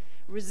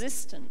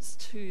resistance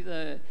to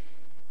the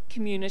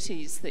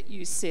communities that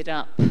you set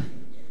up,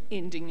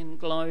 Ending and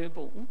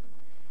Global,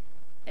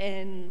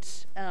 and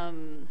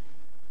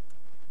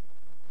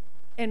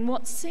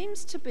what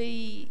seems to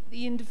be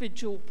the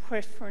individual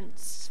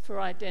preference for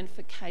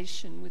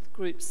identification with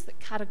groups that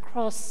cut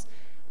across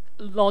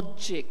the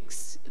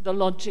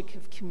logic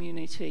of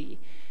community,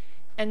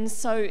 And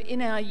so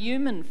in our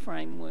human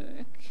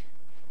framework,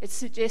 it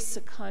suggests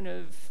a kind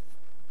of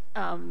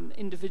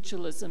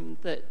individualism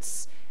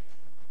that's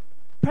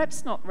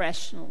perhaps not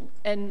rational.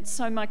 And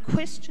so my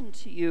question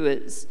to you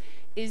is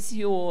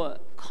your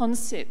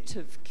concept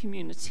of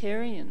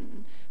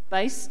communitarian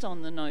based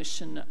on the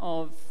notion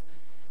of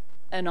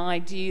an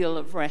ideal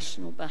of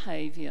rational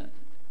behaviour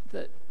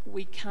that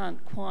we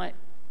can't quite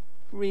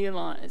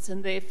realise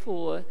and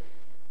therefore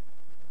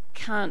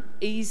can't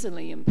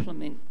easily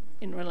implement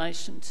in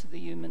relation to the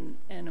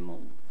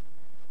human-animal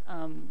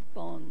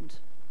bond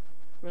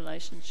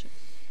relationship?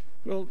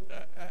 Well,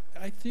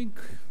 I think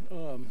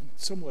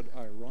somewhat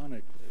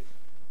ironically,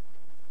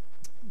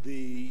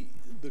 the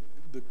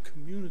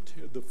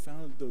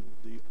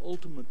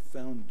ultimate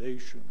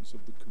foundations of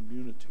the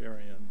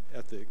communitarian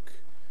ethic,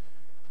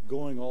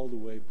 going all the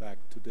way back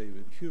to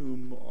David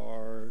Hume,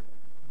 are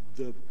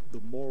the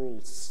moral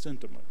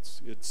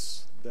sentiments.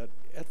 It's that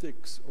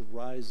ethics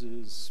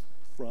arises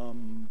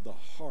from the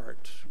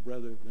heart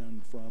rather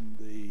than from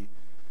the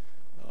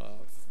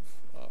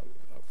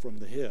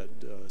head,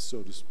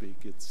 so to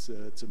speak. It's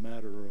a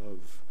matter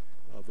of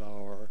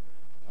our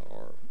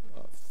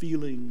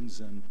feelings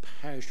and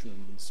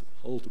passions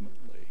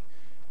ultimately.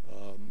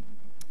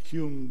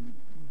 Hume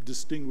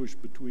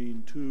distinguished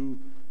between two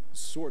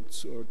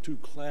sorts or two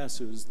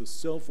classes: the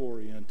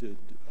self-oriented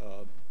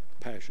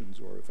passions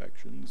or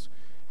affections,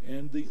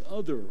 and the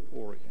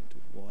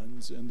other-oriented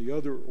ones. And the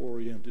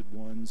other-oriented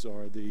ones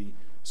are the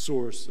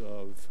source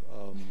of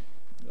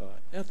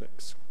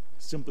ethics: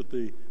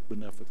 sympathy,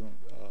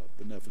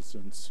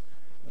 beneficence,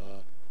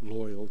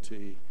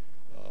 loyalty,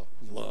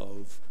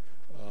 love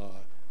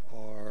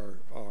are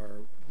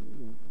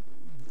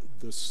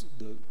the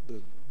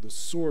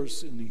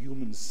source in the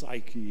human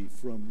psyche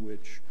from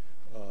which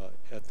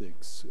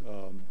ethics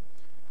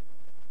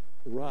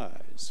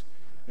arise.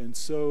 And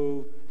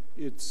so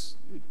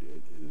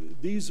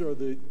these are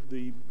the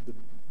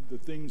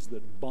things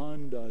that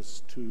bond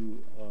us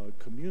to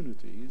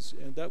communities,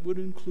 and that would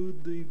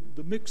include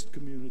the mixed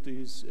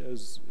communities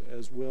as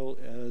well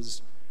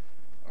as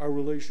our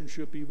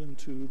relationship even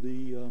to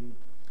the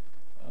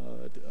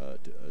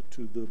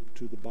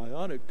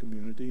biotic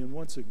community. And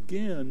once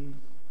again,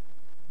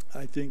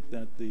 I think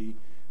that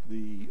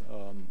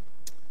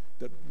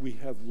that we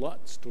have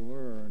lots to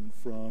learn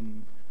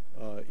from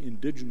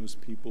indigenous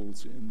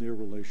peoples in their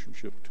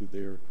relationship to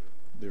their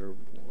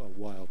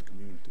wild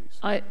communities.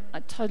 I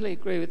totally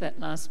agree with that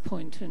last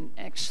point and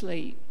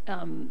actually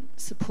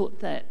support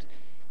that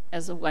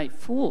as a way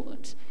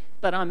forward.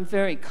 But I'm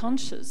very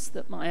conscious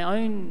that my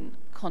own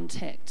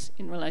contact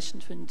in relation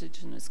to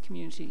Indigenous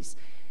communities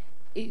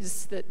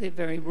is that they're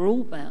very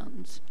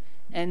rule-bound.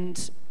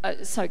 And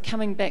so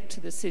coming back to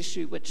this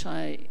issue, which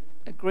I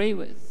agree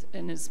with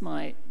and is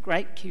my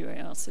great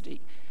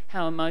curiosity,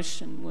 how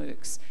emotion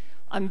works,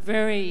 I'm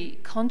very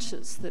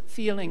conscious that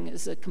feeling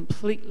is a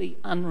completely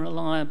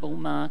unreliable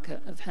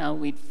marker of how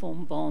we'd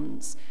form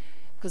bonds,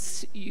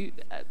 because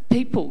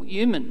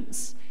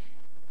humans,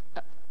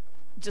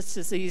 just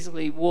as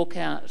easily walk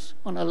out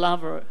on a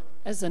lover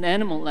as an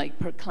animal they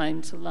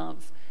proclaim to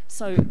love.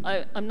 So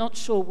I'm not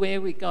sure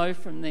where we go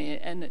from there,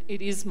 and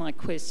it is my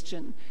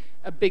question,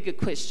 a bigger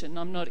question.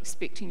 I'm not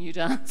expecting you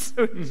to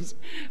answer it,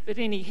 but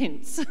any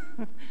hints?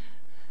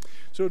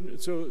 So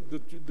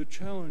the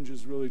challenge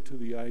is really to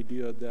the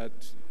idea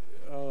that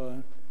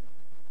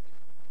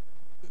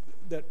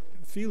that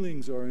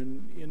feelings are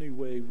in any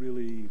way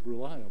really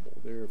reliable.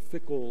 They're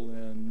fickle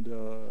and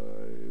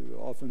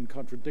often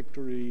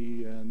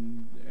contradictory,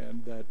 and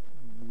that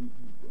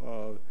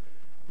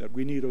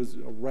we need a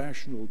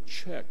rational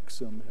check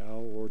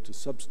somehow, or to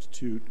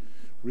substitute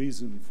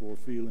reason for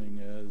feeling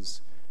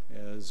as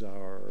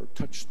our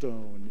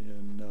touchstone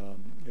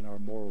in our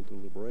moral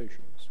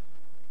deliberations.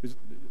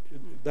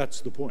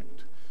 That's the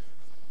point.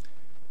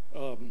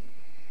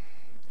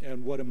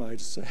 And what am I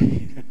to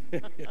say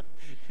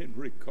in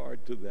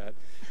regard to that?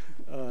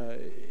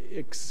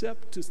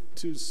 Except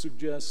to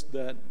suggest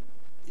that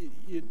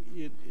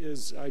it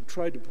is, I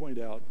tried to point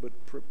out, but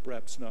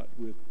perhaps not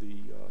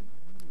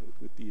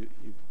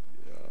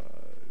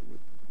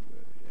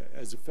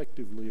as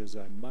effectively as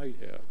I might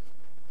have,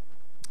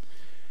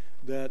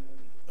 that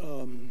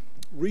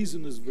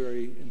reason is a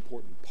very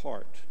important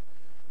part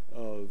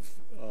of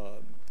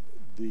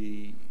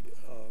the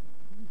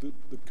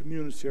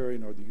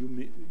communitarian or the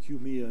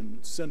Humean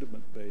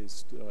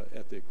sentiment-based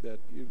ethic. That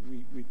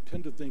we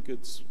tend to think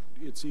it's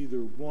either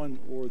one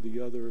or the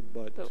other,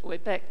 but we're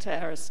back to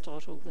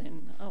Aristotle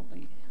then, aren't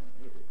we?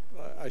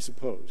 I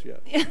suppose, yeah.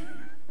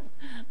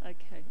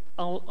 Okay,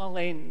 I'll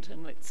end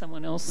and let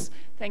someone else.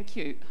 Thank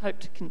you. Hope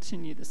to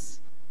continue this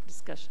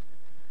discussion.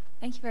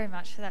 Thank you very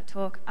much for that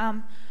talk.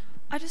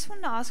 I just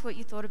wanted to ask what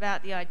you thought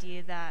about the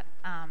idea that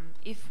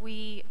if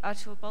we are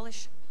to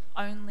abolish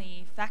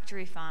only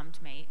factory farmed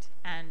meat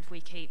and we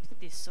keep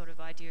this sort of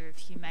idea of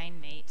humane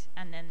meat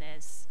and then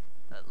there's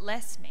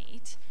less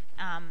meat,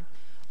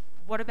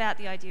 what about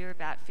the idea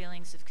about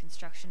feelings of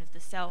construction of the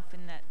self,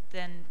 in that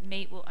then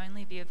meat will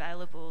only be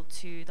available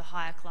to the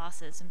higher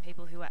classes and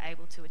people who are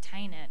able to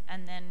attain it,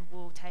 and then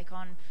will take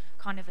on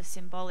kind of a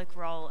symbolic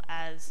role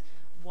as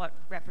what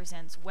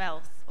represents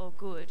wealth or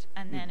good,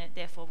 and then it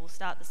therefore will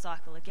start the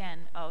cycle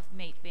again of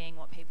meat being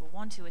what people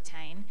want to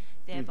attain,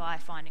 thereby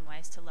finding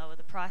ways to lower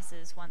the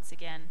prices once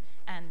again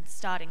and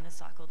starting the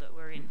cycle that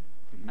we're in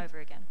over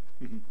again.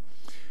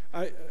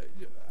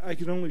 I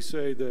can only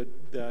say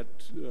that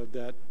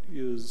that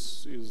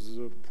is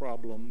a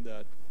problem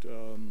that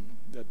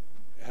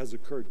has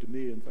occurred to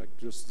me. In fact,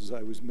 just as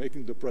I was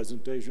making the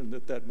presentation,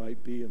 that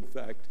might be in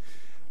fact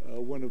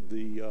one of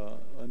the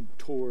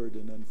untoward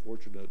and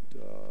unfortunate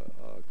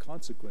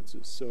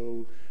consequences.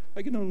 So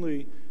I can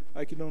only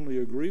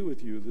agree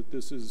with you that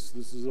this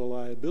is a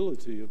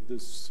liability of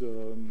this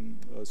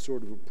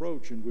sort of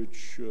approach, in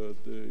which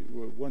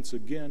once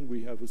again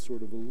we have a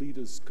sort of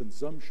elitist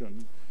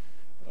consumption,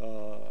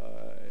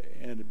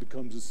 and it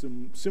becomes a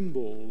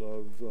symbol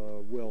of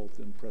wealth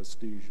and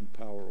prestige and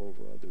power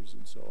over others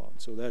and so on.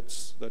 So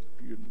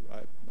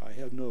I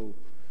have no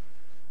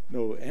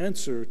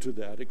answer to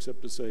that,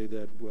 except to say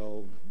that,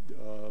 well,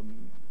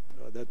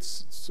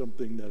 that's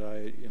something that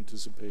I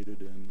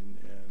anticipated, and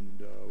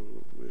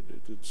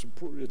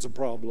it's a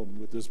problem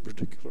with this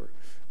particular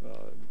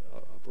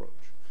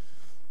approach.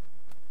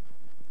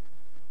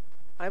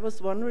 I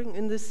was wondering,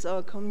 in this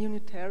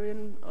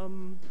communitarian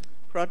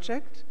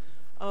project,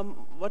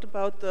 what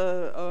about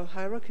the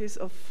hierarchies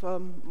of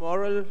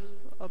moral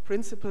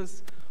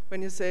principles,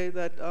 when you say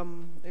that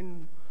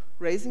in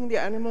raising the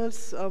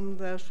animals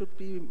there should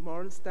be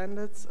moral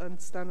standards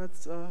and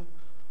standards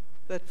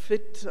that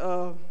fit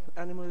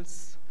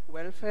animals'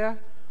 welfare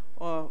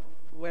or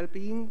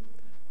well-being,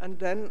 and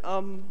then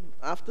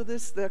after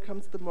this there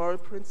comes the moral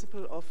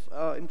principle of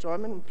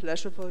enjoyment and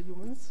pleasure for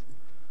humans,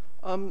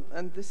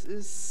 and this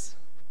is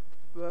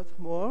worth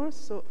more.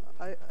 So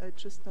I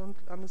just don't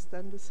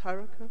understand this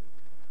hierarchy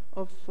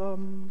of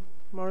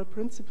moral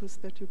principles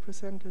that you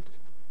presented.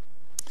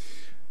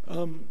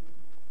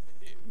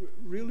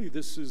 Really,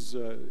 this is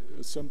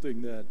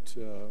something that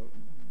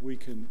we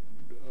can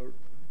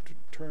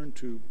turn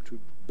to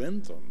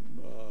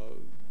Bentham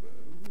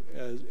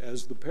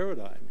as the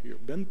paradigm here.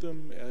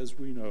 Bentham, as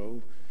we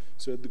know,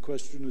 said the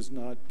question is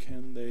not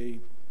can they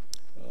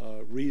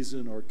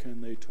reason, or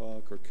can they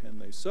talk, or can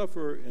they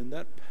suffer, and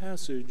that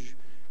passage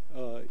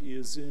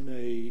is in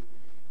a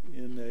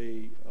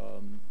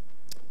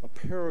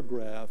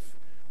paragraph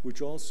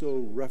which also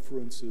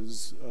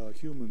references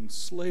human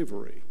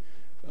slavery.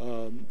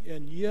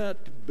 And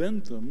yet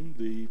Bentham,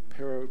 the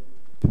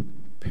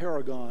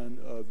paragon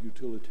of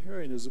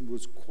utilitarianism,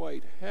 was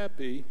quite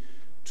happy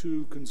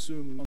to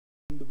consume on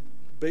the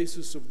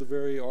basis of the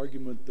very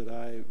argument that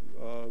I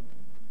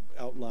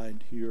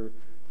outlined here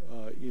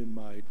in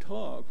my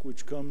talk,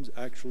 which comes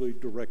actually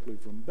directly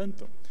from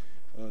Bentham.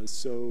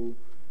 So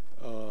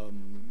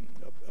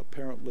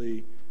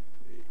apparently,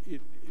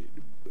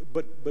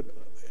 but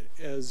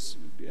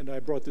and I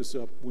brought this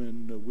up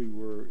when we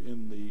were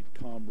in the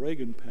Tom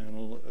Reagan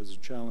panel as a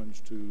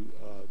challenge to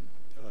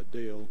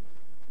Dale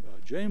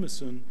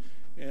Jameson,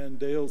 and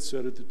Dale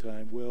said at the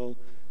time, well,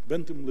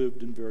 Bentham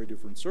lived in very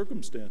different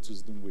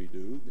circumstances than we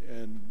do,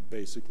 and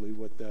basically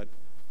what that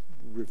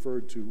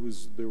referred to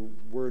was there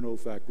were no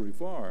factory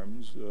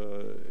farms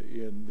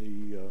in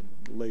the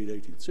late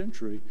 18th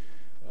century,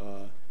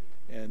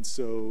 and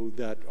so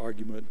that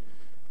argument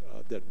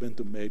that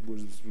Bentham made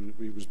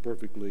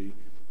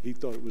he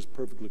thought it was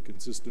perfectly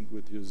consistent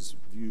with his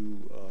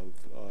view of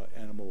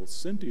animal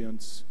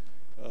sentience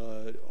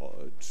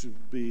to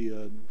be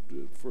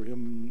for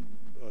him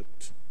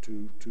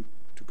to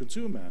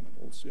consume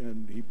animals,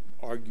 and he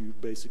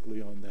argued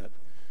basically on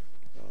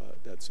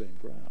that same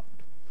ground.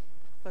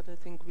 But I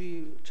think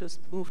we just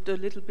moved a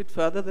little bit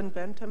further than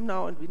Bentham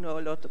now, and we know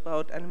a lot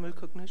about animal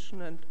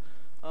cognition and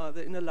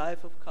the inner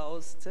life of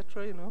cows,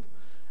 etc. You know,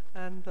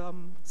 and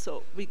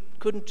so we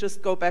couldn't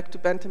just go back to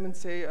Bentham and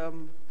say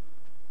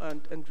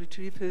and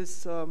retrieve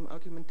his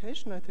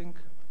argumentation. I think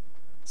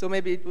so.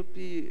 Maybe it would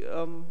be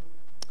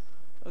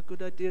a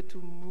good idea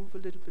to move a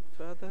little bit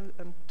further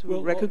and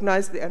to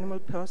recognize the animal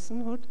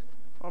personhood,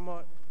 or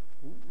more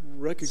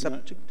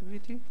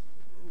subjectivity.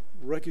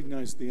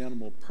 Recognize the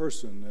animal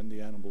person and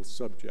the animal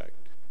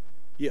subject.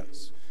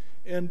 Yes,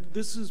 and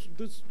this is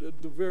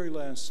the very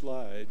last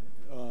slide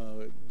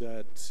of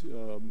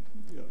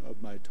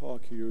my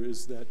talk here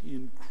is that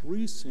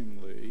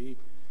increasingly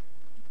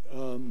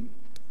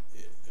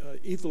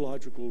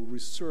ethological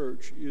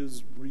research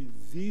is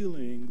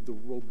revealing the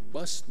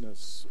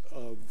robustness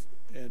of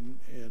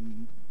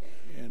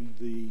and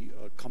the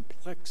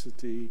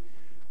complexity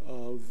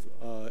of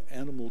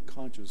animal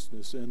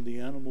consciousness and the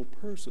animal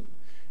person.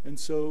 And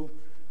so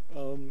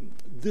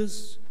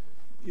this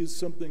is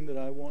something that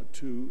I want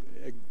to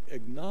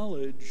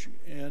acknowledge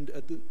and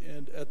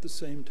at the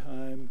same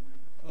time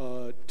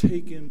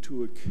take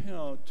into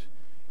account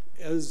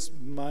as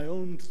my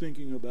own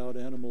thinking about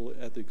animal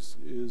ethics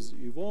is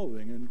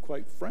evolving. And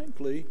quite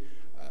frankly,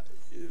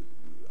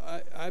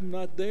 I'm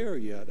not there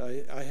yet.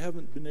 I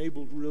haven't been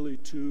able really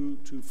to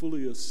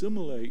fully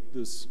assimilate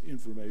this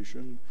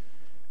information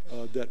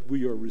that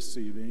we are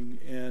receiving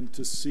and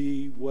to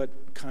see what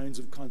kinds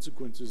of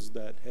consequences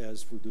that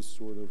has for this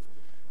sort of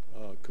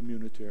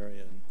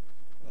communitarian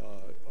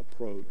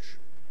approach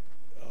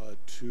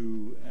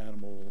to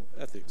animal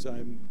ethics.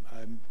 I'm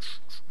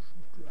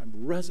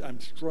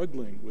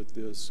struggling with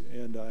this,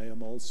 and I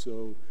am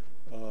also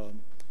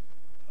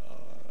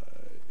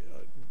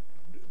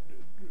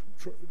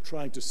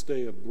trying to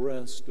stay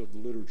abreast of the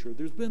literature.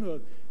 There's been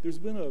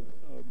a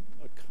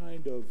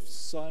kind of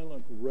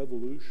silent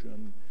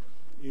revolution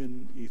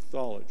in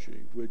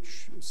ethology,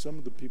 which some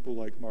of the people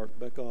like Mark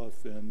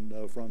Beckhoff and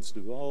Frans de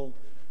Waal,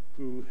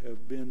 who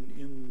have been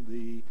in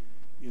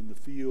the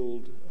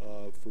field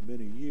for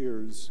many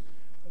years,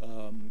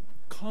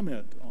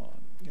 comment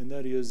on, and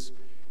that is,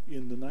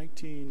 in the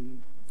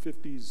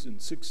 1950s and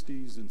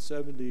 60s and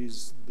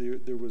 70s,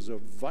 there was a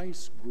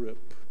vice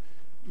grip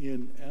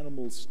in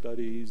animal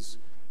studies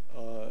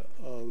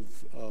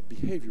of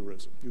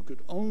behaviorism. You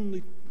could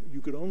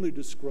only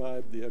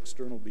describe the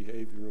external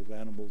behavior of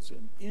animals,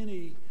 and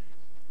any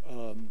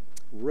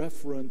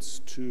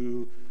reference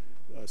to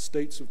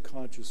states of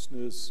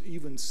consciousness,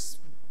 even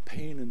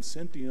pain and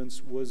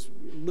sentience, was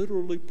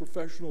literally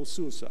professional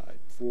suicide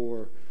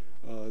for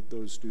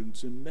those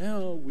students. And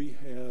now we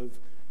have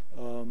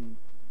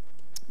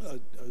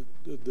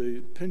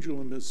the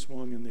pendulum has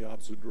swung in the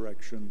opposite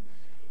direction,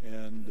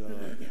 and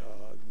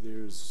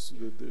there's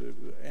the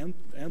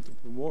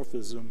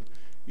anthropomorphism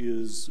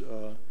is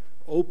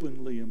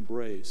openly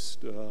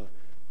embraced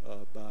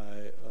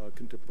by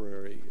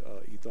contemporary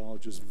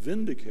ethologists,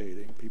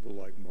 vindicating people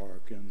like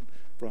Mark and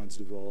Frans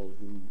de Waal,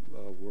 who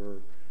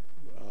were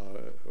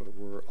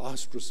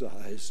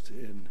ostracized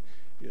in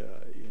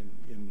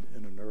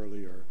an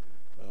earlier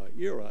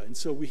era. And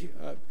so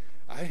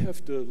I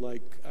have to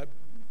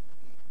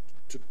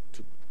to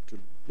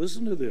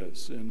listen to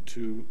this and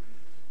to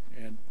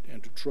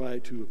try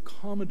to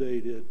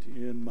accommodate it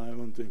in my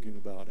own thinking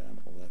about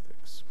animal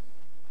ethics.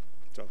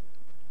 So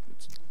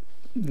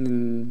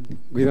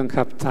we don't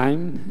have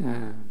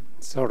time.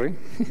 Sorry.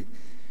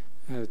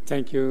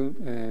 Thank you,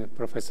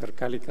 Professor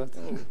Callicott.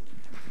 Oh.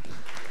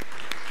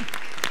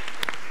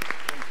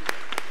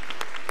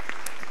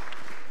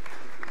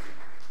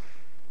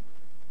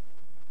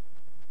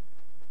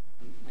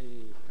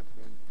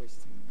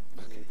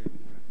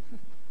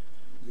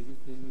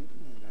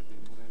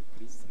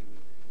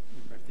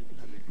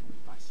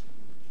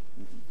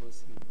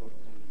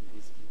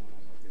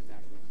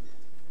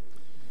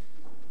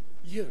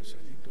 Yes,